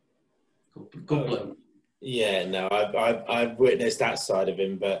good bloke. Yeah, no, I've witnessed that side of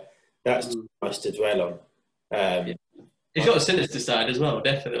him, but that's nice to dwell on. He's got a sinister side as well,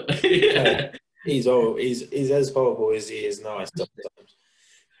 definitely. Yeah. He's as horrible as he is nice sometimes.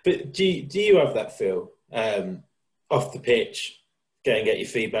 But do you have that feel off the pitch? Go and get your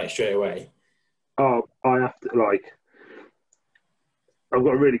feedback straight away. Oh, I have to I've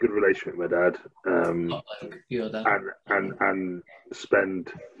got a really good relationship with my dad, and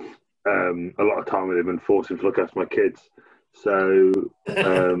spend a lot of time with him and force him to look after my kids. So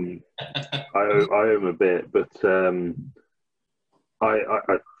I owe him a bit, but I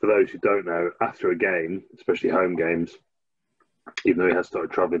for those who don't know, after a game, especially home games, even though he has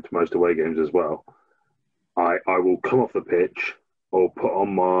started travelling to most away games as well, I will come off the pitch or put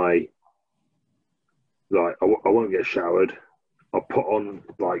on my I won't get showered. I'll put on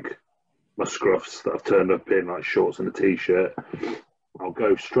my scruffs that I've turned up in, like shorts and a t-shirt. I'll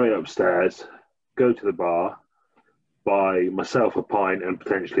go straight upstairs, go to the bar, buy myself a pint and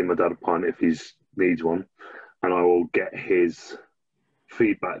potentially my dad a pint if he needs one, and I will get his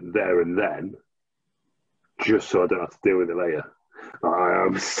feedback there and then, just so I don't have to deal with it later. I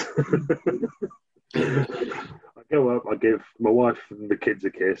go up, I give my wife and the kids a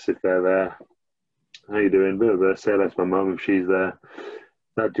kiss if they're there. How you doing? Blah, blah. Say hello to my mum if she's there.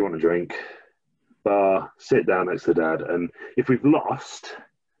 Dad, do you want a drink? Bar, sit down next to Dad, and if we've lost,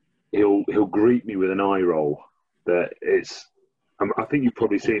 he'll greet me with an eye roll. That it's, I think you've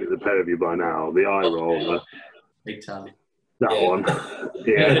probably seen it, the pair of you by now. The eye roll, big time. That one,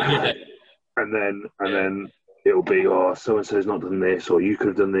 yeah. And then it'll be, oh, so and so's not done this, or you could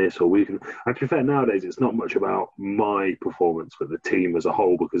have done this, or we can. And to be fair, nowadays it's not much about my performance, but the team as a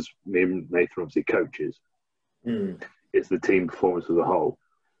whole, because me and Nathan are obviously coaches. It's the team performance as a whole.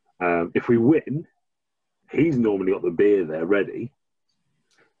 If we win, he's normally got the beer there ready,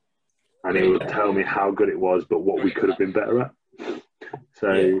 and he will tell me how good it was, but what we could have been better at.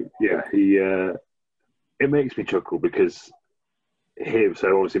 So it makes me chuckle because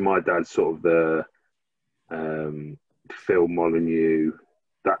so obviously my dad's sort of the Phil Molyneux,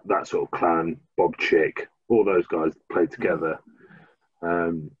 that sort of clan, Bob Chick, all those guys played together,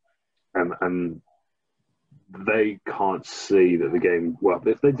 and they can't see that the game. Well,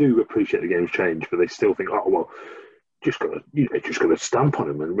 if they do appreciate the game's changed, but they still think, oh well, just gotta stamp on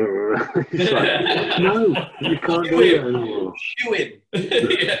him. And it's like, no, you can't do it anymore. Shoe him.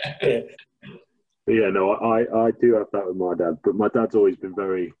 But yeah, no, I do have that with my dad, but my dad's always been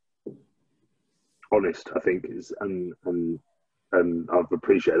very honest, I think, and I've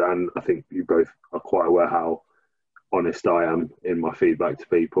appreciated that, and I think you both are quite aware how honest I am in my feedback to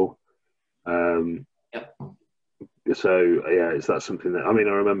people. Yep. So yeah, is that something that I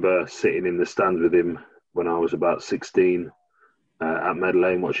remember sitting in the stands with him when I was about 16 at Meadow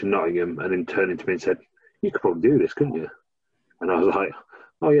Lane watching Nottingham, and him turning to me and said, "You could probably do this, couldn't you?" And I was like,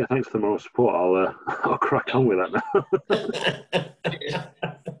 "Oh yeah, thanks for the moral support. I'll crack on with that now."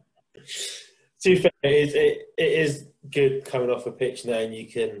 To be fair, it is good coming off a pitch now, and you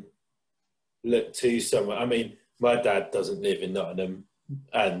can look to someone. I mean, my dad doesn't live in Nottingham,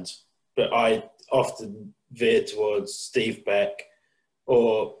 but I often veer towards Steve Beck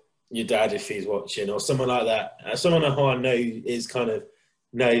or your dad if he's watching, or someone like that. Someone who I know is kind of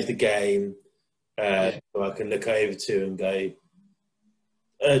knows the game, who I can look over to and go.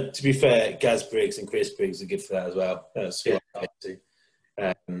 To be fair, Gaz Briggs and Chris Briggs are good for that as well. That's who I like to.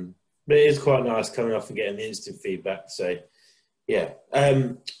 But it is quite nice coming off and getting the instant feedback. So, yeah.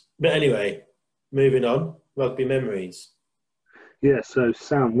 But anyway, moving on. Rugby memories. Yeah. So,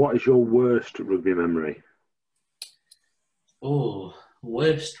 Sam, what is your worst rugby memory? Oh,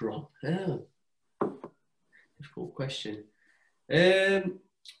 worst one. Oh. Difficult question. The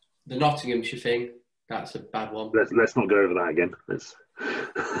Nottinghamshire thing. That's a bad one. Let's not go over that again.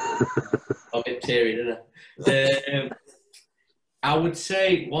 I'm a bit teary, didn't I? I would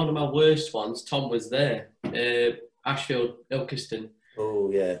say one of my worst ones. Tom was there. Ashfield, Ilkeston. Oh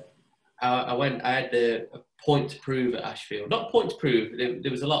yeah. I had a point to prove at Ashfield. Not point to prove.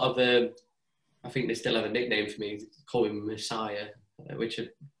 There was a lot of. I think they still have a nickname for me. Call him Messiah, which I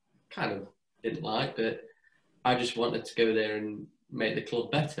kind of didn't like, but I just wanted to go there and make the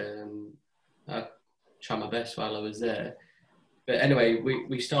club better, and I tried my best while I was there. But anyway,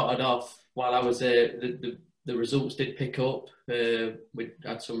 we started off while I was there. The results did pick up. We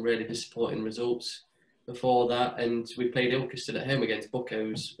had some really disappointing results before that, and we played Ilkeston at home against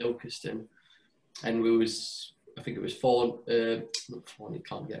Buccos Ilkeston, and I think it was 4-0. You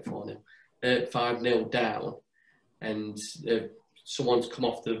can't get 4-0. 5-0 down, and someone's come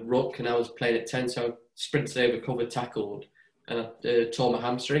off the ruck, and I was playing at 10, so I sprinted over, cover, tackled, and I tore my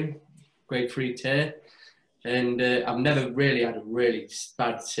hamstring, grade 3 tear. And I've never really had a really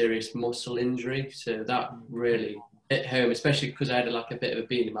bad, serious muscle injury, so that really hit home, especially because I had a bit of a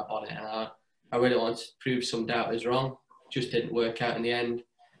bean in my bonnet, and I really wanted to prove some doubters wrong. Just didn't work out in the end.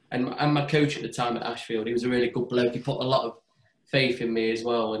 And my coach at the time at Ashfield, he was a really good bloke. He put a lot of faith in me as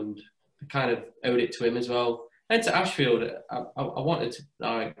well, and I kind of owed it to him as well. And to Ashfield, I wanted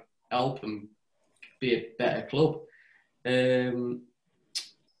to help and be a better club.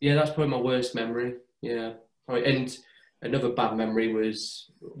 Yeah, that's probably my worst memory. Yeah. And another bad memory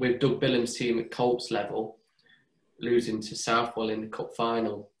was with Doug Billam's team at Colts level, losing to Southwell in the cup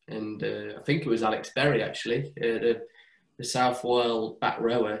final. And I think it was Alex Berry, actually, the Southwell back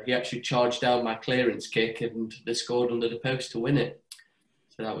rower. He actually charged down my clearance kick, and they scored under the post to win it.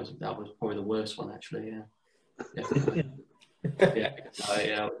 So that was probably the worst one, actually. Yeah,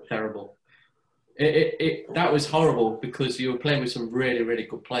 yeah, terrible. That was horrible because you were playing with some really, really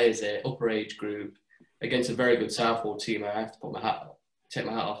good players there, upper age group, against a very good Southwell team. I have to take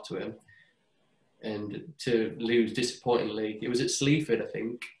my hat off to him. And to lose disappointingly, it was at Sleaford, I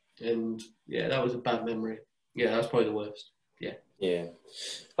think. And yeah, that was a bad memory. Yeah, that was probably the worst. Yeah. Yeah.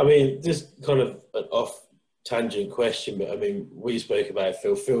 I mean, just kind of an off tangent question, but I mean, we spoke about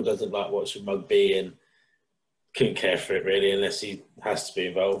Phil. Phil doesn't like watching rugby and couldn't care for it really unless he has to be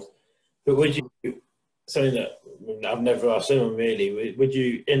involved. But would you, something that I've never asked anyone really, would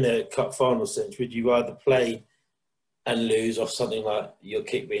you, in a cup final sense, would you rather play and lose off something like your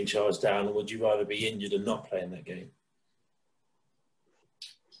kick being charged down, or would you rather be injured and not play in that game?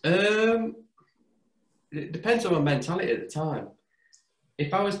 It depends on my mentality at the time.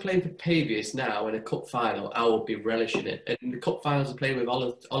 If I was playing for Pavius now in a cup final, I would be relishing it. And the cup finals I played with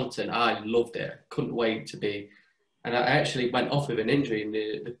Ollerton, I loved it. Couldn't wait to be. And I actually went off with an injury in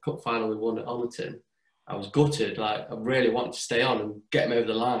the cup final we won at Ollerton. I was gutted. I really wanted to stay on and get him over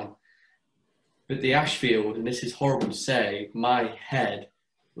the line. But the Ashfield, and this is horrible to say, my head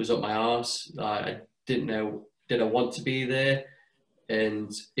was up my arse. I didn't know, did I want to be there?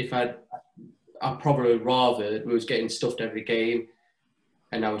 And if I'd probably rather, we was getting stuffed every game,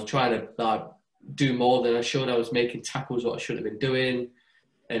 and I was trying to do more than I should. I was making tackles what I should have been doing.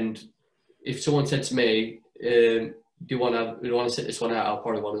 And if someone said to me, do you want to sit this one out? I'll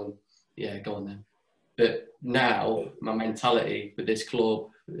probably want to, yeah, go on then. But now, my mentality with this club,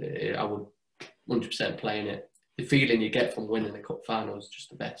 I would 100% playing it. The feeling you get from winning the cup final is just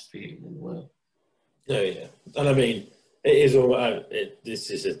the best feeling in the world. Oh, yeah. And I mean, it is all, this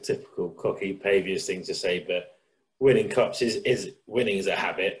is a typical cocky, Pavius thing to say, but winning cups winning is a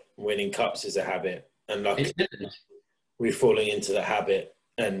habit. Winning cups is a habit. And we're falling into the habit,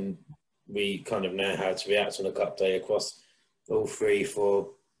 and we kind of know how to react on a cup day across all 3-4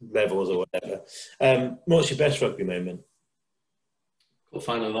 levels or whatever. What's your best rugby moment? Cup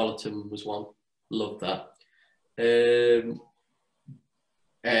final of Ollerton was one. Loved that.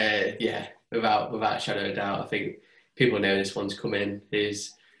 Yeah, without a shadow of doubt. I think people know this one's coming.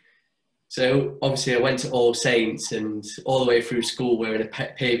 So obviously I went to All Saints, and all the way through school wearing a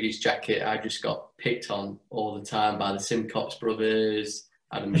Pavey's jacket, I just got picked on all the time by the Simcox brothers,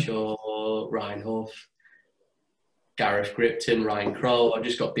 Adam Shaw, Ryan Huff, Gareth Gripton, Ryan Kroll. I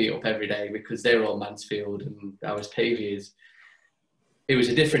just got beat up every day because they were all Mansfield and I was Pavey's. It was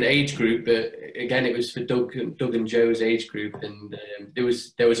a different age group, but again, it was for Doug and Joe's age group, and there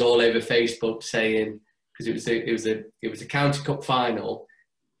was all over Facebook saying, because it was a county cup final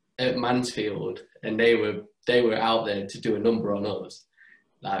at Mansfield, and they were out there to do a number on us,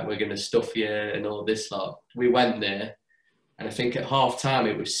 like, we're going to stuff you and all this lot. We went there, and I think at half time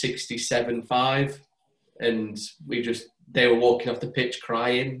it was 67-5, and they were walking off the pitch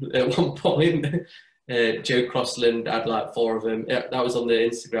crying at one point. Joe Crossland had like 4 of them. That was on the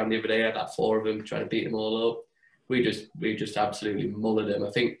Instagram the other day. I had like 4 of them trying to beat them all up. We just absolutely mullered them. I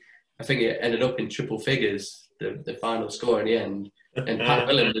think it ended up in triple figures, the final score in the end. And Pat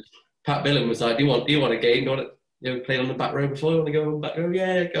Billen was like, "Do you want a game? Do you want to play on the back row before? You want to go on the back row?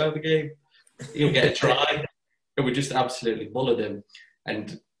 Yeah, go have a game. You'll get a try." And we just absolutely mullered them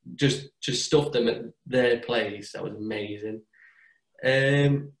and just stuffed them at their place. That was amazing.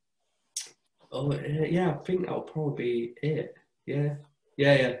 Yeah, I think that'll probably be it.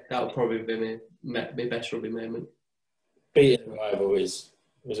 Yeah, that'll probably be my best rugby moment. Beating a rival was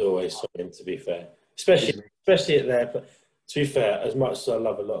always something, to be fair. Especially at their... To be fair, as much as I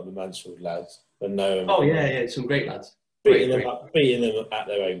love a lot of the Mansfield lads, and know them... Oh, yeah, some great lads. Beating them at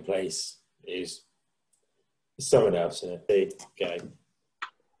their own place is someone else in a big game.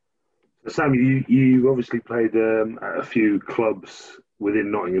 Sam, you obviously played at a few clubs within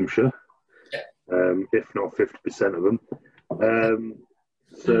Nottinghamshire. If not 50% of them.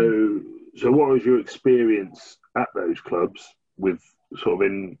 So what was your experience at those clubs with sort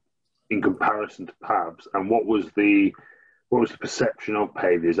of in comparison to Pabs, and what was the perception of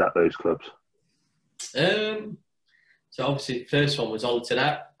Pavey's at those clubs? So obviously the first one was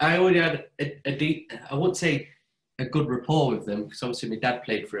Ollerton. I already had I wouldn't say a good rapport with them, because obviously my dad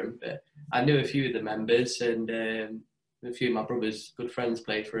played for him, but I knew a few of the members, and a few of my brother's good friends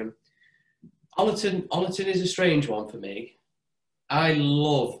played for him. Ollerton is a strange one for me. I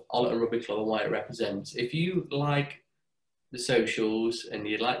love Ollerton Rugby Club and what it represents. If you like the socials and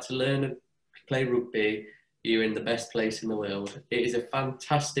you'd like to learn to play rugby, you're in the best place in the world. It is a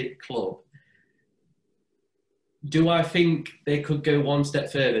fantastic club. Do I think they could go one step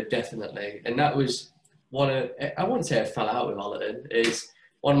further? Definitely. And that was I wouldn't say I fell out with Ollerton.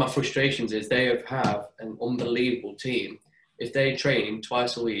 One of my frustrations is they have an unbelievable team. If they train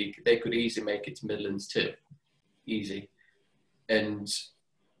twice a week, they could easily make it to Midlands too. Easy. And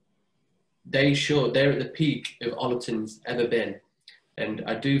they're at the peak of Ollerton's ever been. And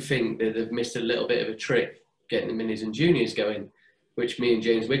I do think that they've missed a little bit of a trick getting the minis and juniors going, which me and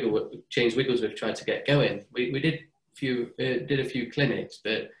James Wigglesworth tried to get going. We did a few clinics,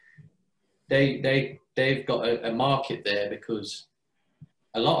 but they've got a market there, because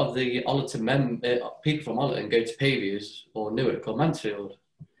a lot of the Ollerton people from Ollerton go to Pavey's or Newark or Mansfield,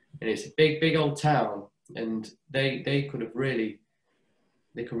 and it's a big old town, and they could really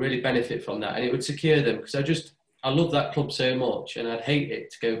benefit from that, and it would secure them, because I love that club so much, and I'd hate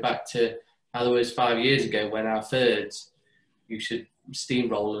it to go back to how there was 5 years ago when our thirds, you should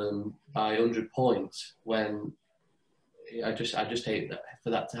steamroll them by 100 points, when I just hate that for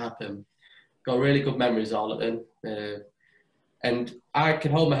that to happen. Got really good memories of Ollerton. And I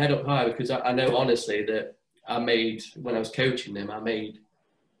can hold my head up high, because I know honestly that when I was coaching them, I made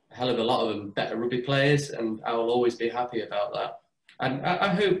a hell of a lot of them better rugby players, and I will always be happy about that. And I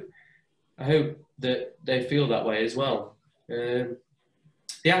hope that they feel that way as well.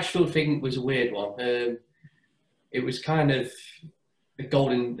 The Ashfield thing was a weird one. It was kind of it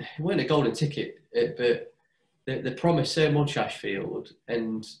wasn't a golden ticket, but they promised so much Ashfield,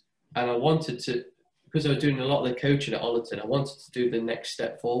 and I wanted to, because I was doing a lot of the coaching at Ollerton, I wanted to do the next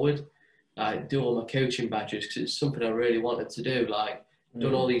step forward, like do all my coaching badges, because it's something I really wanted to do. Like,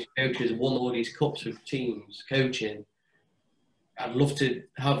 done all these coaches, won all these cups with teams, coaching. I'd love to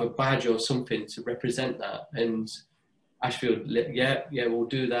have a badge or something to represent that. And Ashfield, yeah, we'll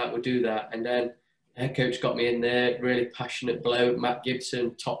do that. And then the head coach got me in there, really passionate bloke, Matt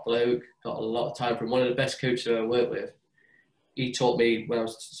Gibson, top bloke, got a lot of time from one of the best coaches I ever worked with. he taught me, when I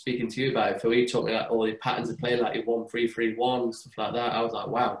was speaking to you about it, Phil, he taught me like all the patterns of play, like your 1-3-3-1 and stuff like that. I was like,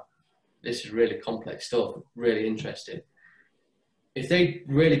 wow, this is really complex stuff, really interesting. If they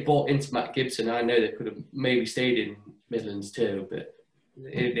really bought into Matt Gibson, I know they could have maybe stayed in Midlands too, but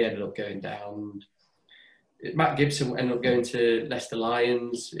they ended up going down. Matt Gibson ended up going to Leicester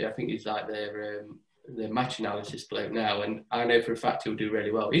Lions. I think he's like their match analysis bloke now, and I know for a fact he'll do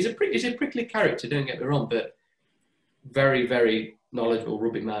really well. He's a prickly character, don't get me wrong, but very, very knowledgeable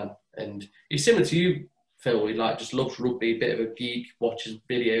rugby man. And he's similar to you, Phil. He just loves rugby, bit of a geek, watches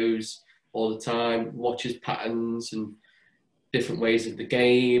videos all the time, watches patterns and different ways of the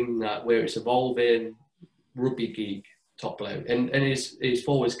game, where it's evolving. Rugby geek, top bloke. And his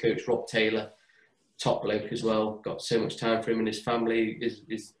forwards coach, Rob Taylor, top bloke as well. Got so much time for him and his family.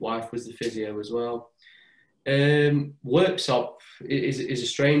 His wife was the physio as well. Worksop is a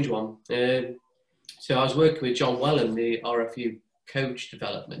strange one. So I was working with John Wellham, the RFU coach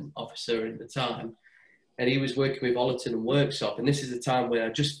development officer at the time, and he was working with Ollerton and Worksop. And this is the time where I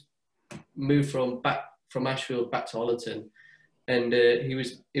just moved from Ashfield back to Ollerton. And he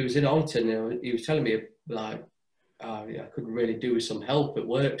was in Ollerton. He was telling me like, I could really do with some help at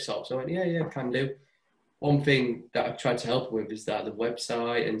Worksop. So I went, yeah, can do. One thing that I've tried to help him with is that the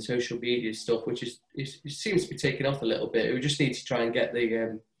website and social media stuff, which it seems to be taking off a little bit. We just need to try and get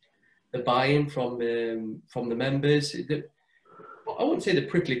the buy-in from the members. I wouldn't say the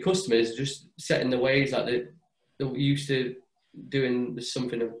prickly customers, just setting the ways like they're used to doing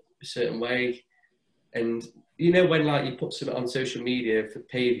something a certain way. And you know, when like you put something on social media for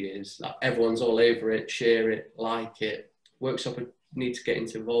Paviers, like everyone's all over it, share it, like it. Worksop would need to get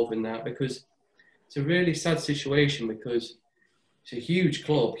involved in that, because it's a really sad situation, because it's a huge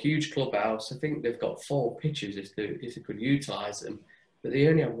club, huge clubhouse. I think they've got 4 pitches if they could utilise them, but they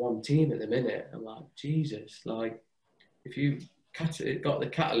only have 1 team at the minute. I'm like, Jesus, like if you got the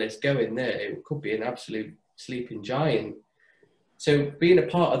catalyst going there, it could be an absolute sleeping giant. So being a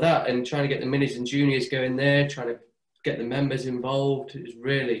part of that and trying to get the minis and juniors going there, trying to get the members involved, is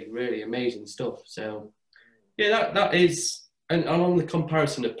really, really amazing stuff. So yeah, that is, and on the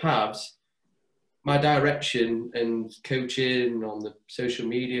comparison of Pavs, my direction and coaching on the social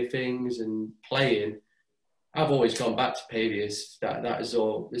media things and playing, I've always gone back to Paviers. That is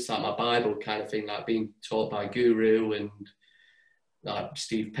all, it's like my Bible kind of thing, like being taught by Guru and like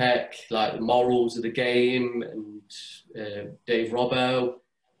Steve Peck, like the morals of the game, and Dave Robbo,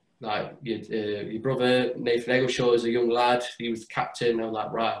 like your brother Nathan Eggleshaw as a young lad, he was captain. I was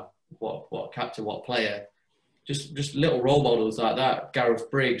like, right, what captain, what player? Just little role models like that.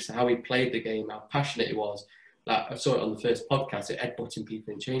 Gareth Briggs, how he played the game, how passionate he was. Like I saw it on the first podcast, headbutting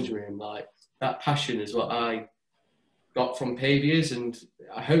people in changing room. Like that passion is what I got from Paviers, and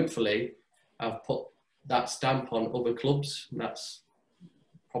hopefully I've put that stamp on other clubs. And that's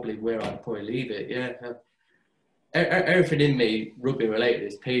probably where I'd probably leave it. Yeah, everything in me rugby related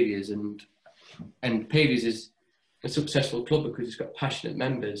is Paviers, and Paviers is a successful club because it's got passionate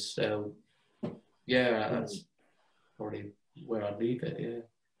members. So yeah, that's probably where I'd leave it.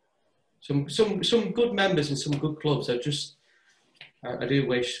 Yeah, some good members and some good clubs. I do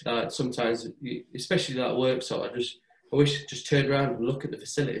wish that sometimes, especially that Worksop, I wish just turned around and look at the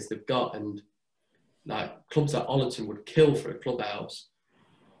facilities they've got, and like clubs like Ollerton would kill for a clubhouse.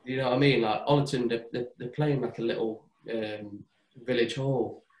 You know what I mean? Like Ollerton, they're playing like a little village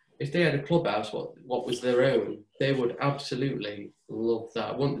hall. If they had a clubhouse, what was their own, they would absolutely love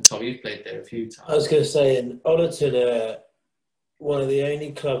that. Tom, you've played there a few times. I was going to say, in Ollerton, one of the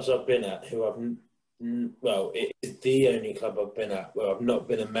only clubs I've been at it is the only club I've been at where I've not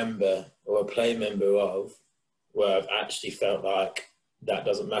been a member or a play member of, where I've actually felt like that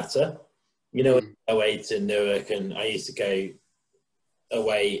doesn't matter. You know, away to Newark, and I used to go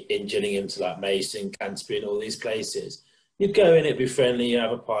away in Gillingham to like Mason, Canterbury and all these places. You'd go in, it'd be friendly, you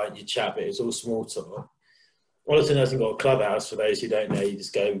have a pint, you chat, but it's all small talk. Ollerton hasn't got a clubhouse, for those who don't know. You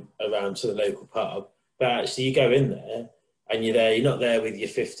just go around to the local pub. But actually you go in there and you're not there with your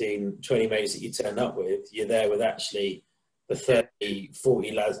 15, 20 mates that you turn up with. You're there with actually the 30,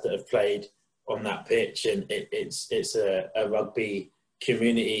 40 lads that have played on that pitch, and it's a rugby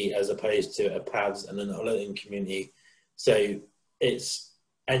community as opposed to a Pavs and an Ollerton community. So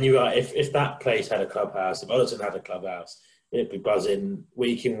and you're right, if that place had a clubhouse, if Ollerton had a clubhouse, it'd be buzzing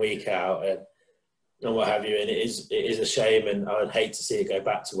week in, week out and what have you. And it is a shame, and I'd hate to see it go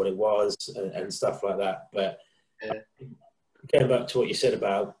back to what it was and stuff like that. But going back to what you said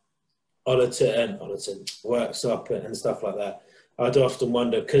about Ollerton, Worksop and stuff like that, I do often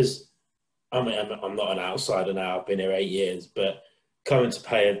wonder, because I'm not an outsider now, I've been here 8 years, but coming to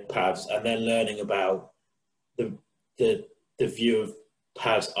play at Pavs and then learning about the the view of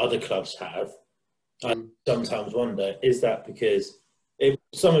perhaps other clubs have, I sometimes wonder, is that because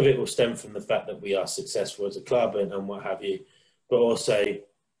some of it will stem from the fact that we are successful as a club and what have you, but also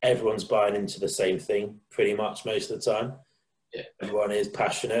everyone's buying into the same thing pretty much most of the time. Yeah. Everyone is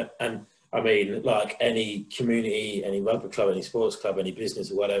passionate. And I mean, like any community, any rugby club, any sports club, any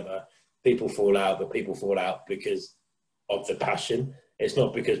business or whatever, people fall out, but people fall out because of the passion. It's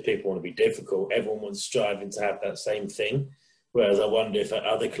not because people want to be difficult. Everyone wants striving to have that same thing. Whereas I wonder if at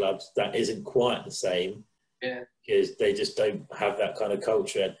other clubs that isn't quite the same. Yeah. Because they just don't have that kind of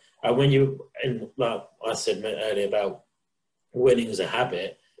culture. And when like I said earlier about winning as a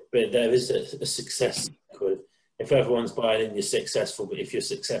habit, but there is a success record. If everyone's buying in, you're successful. But if you're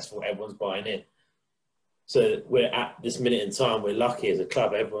successful, everyone's buying in. So we're at this minute in time, we're lucky as a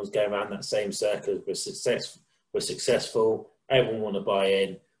club. Everyone's going around that same circle. We're successful. Everyone want to buy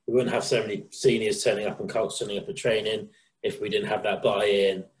in. We wouldn't have so many seniors turning up and coaches turning up at training if we didn't have that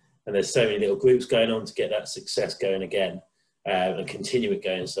buy-in. And there's so many little groups going on to get that success going again and continue it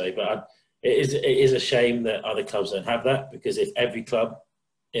going. So, but it is a shame that other clubs don't have that, because if every club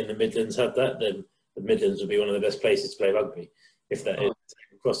in the Midlands had that, then the Midlands would be one of the best places to play rugby. If that is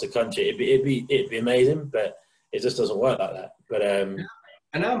across the country, it'd be amazing, but it just doesn't work like that. But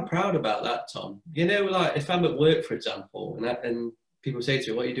and I'm proud about that, Tom. You know, like if I'm at work, for example, and people say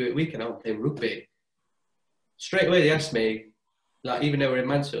to me, "What do you do at weekend?" I'm playing rugby. Straight away, they ask me, like, even though we're in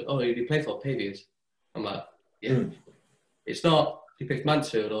Mansfield, "Oh, who do you play for? Pavies?" I'm like, "Yeah." It's not, "Do you play for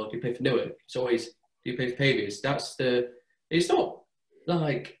Mansfield or do you play for Newark?" It's always, "Do you play for Pavies?" It's not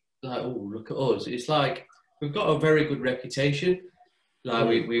like, oh, look at us. It's like, we've got a very good reputation. Like,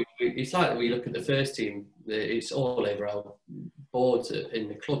 it's like we look at the first team, it's all over our boards in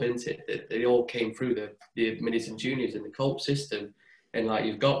the club, isn't it? They all came through the minis and juniors and the Colt system. And, like,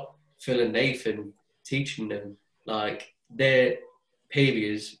 you've got Phil and Nathan teaching them, like, they're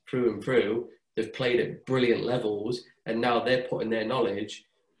Paviers through and through. They've played at brilliant levels, and now they're putting their knowledge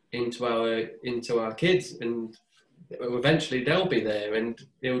into our kids, and eventually they'll be there, and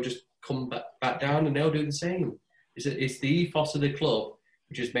they'll just come back down, and they'll do the same. It's the ethos of the club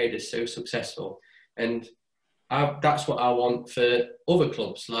which has made us so successful, and that's what I want for other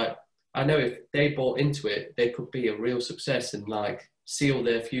clubs. Like, I know if they bought into it, they could be a real success and, like, seal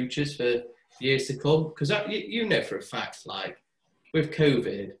their futures for years to come. Because you know for a fact, like, with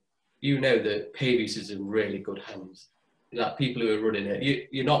COVID, you know that Pavies is in really good hands. Like, people who are running it,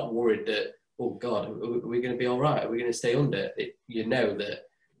 you're not worried that, oh God, are we going to be all right? Are we going to stay under? You know that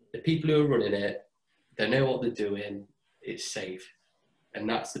the people who are running it, they know what they're doing. It's safe. And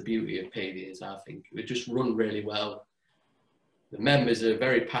that's the beauty of Pavies, I think. We just run really well. The members are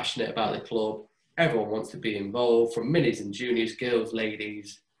very passionate about the club. Everyone wants to be involved, from minis and juniors, girls,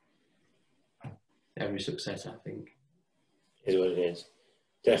 ladies. Every success, I think. Is what it is.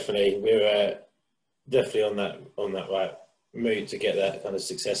 Definitely, we're definitely on that right mood to get that kind of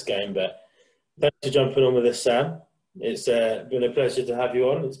success going. But thanks for jumping on with us, Sam. It's been a pleasure to have you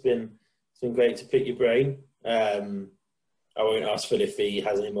on. It's been great to pick your brain. I won't ask Phil if he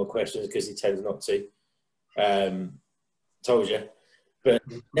has any more questions, because he tends not to. Told you. But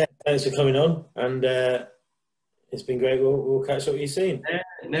yeah, thanks for coming on, and it's been great. We'll catch up with you soon.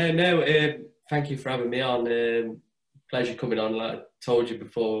 No. Thank you for having me on. Pleasure coming on. Like I told you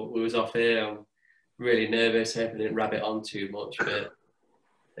before we was off here, I'm really nervous. I hope I didn't rabbit on too much, but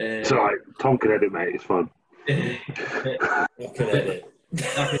it's all right. Tom can edit, mate. It's fun. I can edit.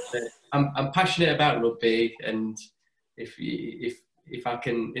 I'm passionate about rugby, and if I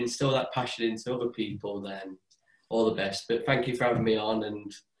can instill that passion into other people, then all the best. But thank you for having me on,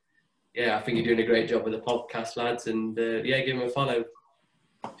 and yeah, I think you're doing a great job with the podcast, lads. And yeah, give them a follow.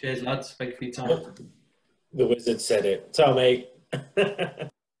 Cheers, lads. Thank you for your time. The wizard said it. Tell me. So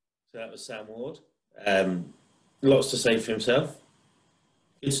that was Sam Ward. Lots to say for himself.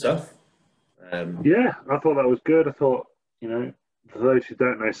 Good stuff. Yeah, I thought that was good. I thought, you know, for those who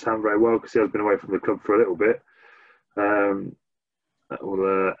don't know Sam very well, because he has been away from the club for a little bit, that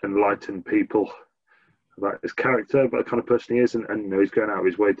will enlighten people about his character, but the kind of person he is, and you know, he's going out of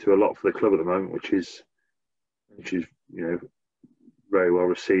his way to a lot for the club at the moment, which is you know, very well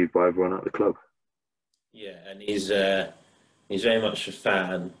received by everyone at the club. Yeah, and he's very much a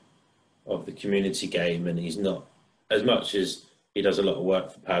fan of the community game, and he's not, as much as he does a lot of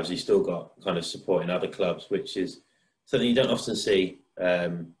work for Pavs, he's still got kind of support in other clubs, which is something you don't often see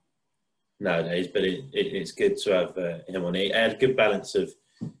nowadays. But it's good to have him on. He had a good balance of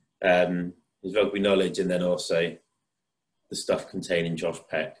his rugby knowledge, and then also the stuff containing Josh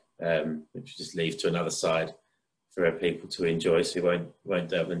Peck, which we just leave to another side for people to enjoy. So we won't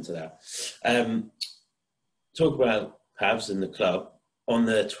delve into that. Talk about halves in the club, on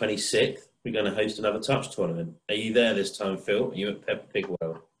the 26th, we're going to host another touch tournament. Are you there this time, Phil? Are you at Peppa Pig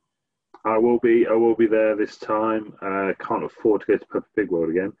World? I will be there this time. Can't afford to go to Peppa Pig World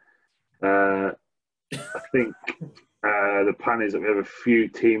again. I think the plan is that we have a few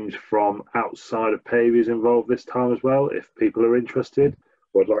teams from outside of Pavies involved this time as well. If people are interested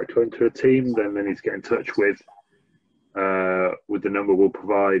or would like to enter a team, then they need to get in touch with the number we'll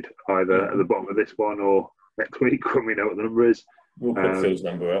provide either at the bottom of this one or next week when we know what the number is. We'll put Phil's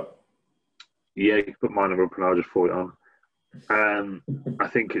number up. Yeah, you can put my number up and I'll just forward it on. I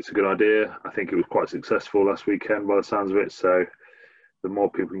think it's a good idea. I think it was quite successful last weekend by the sounds of it. So the more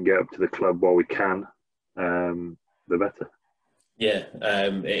people can get up to the club while we can, the better. Yeah,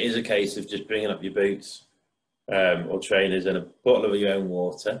 it is a case of just bringing up your boots or trainers and a bottle of your own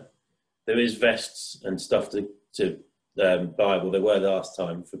water. There is vests and stuff to buy. Well, there were last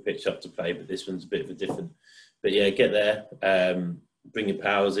time for pitch up to play, but this one's a bit of a different. But yeah, get there. Bring your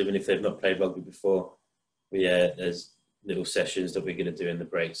pals, even if they've not played rugby before. There's little sessions that we're going to do in the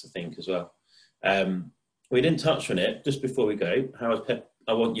breaks, I think, as well. We didn't touch on it just before we go. How was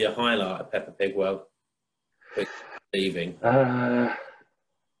I want your highlight of Peppa Pig World. Leaving.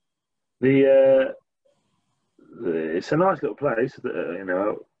 It's a nice little place. You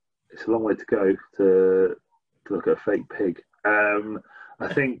know, it's a long way to go to look at a fake pig. I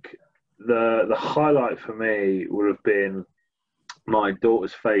think the highlight for me would have been my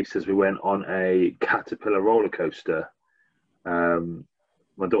daughter's face as we went on a caterpillar roller coaster.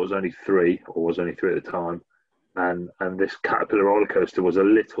 My daughter's only 3, or was only 3 at the time, and this caterpillar roller coaster was a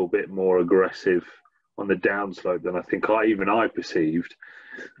little bit more aggressive on the downslope than I think I perceived,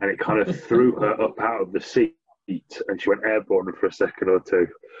 and it kind of threw her up out of the seat, and she went airborne for a second or two,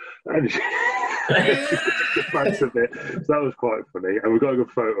 and she back a bit. So that was quite funny, and we got a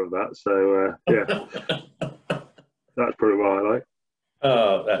good photo of that. So yeah, that's probably what I like.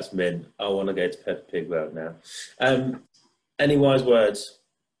 Oh, that's mint. I want to go to Peppa Pig World now. Any wise words?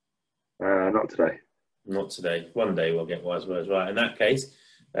 Not today. Not today. One day we'll get wise words right. In that case,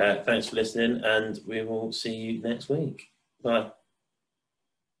 thanks for listening, and we will see you next week. Bye.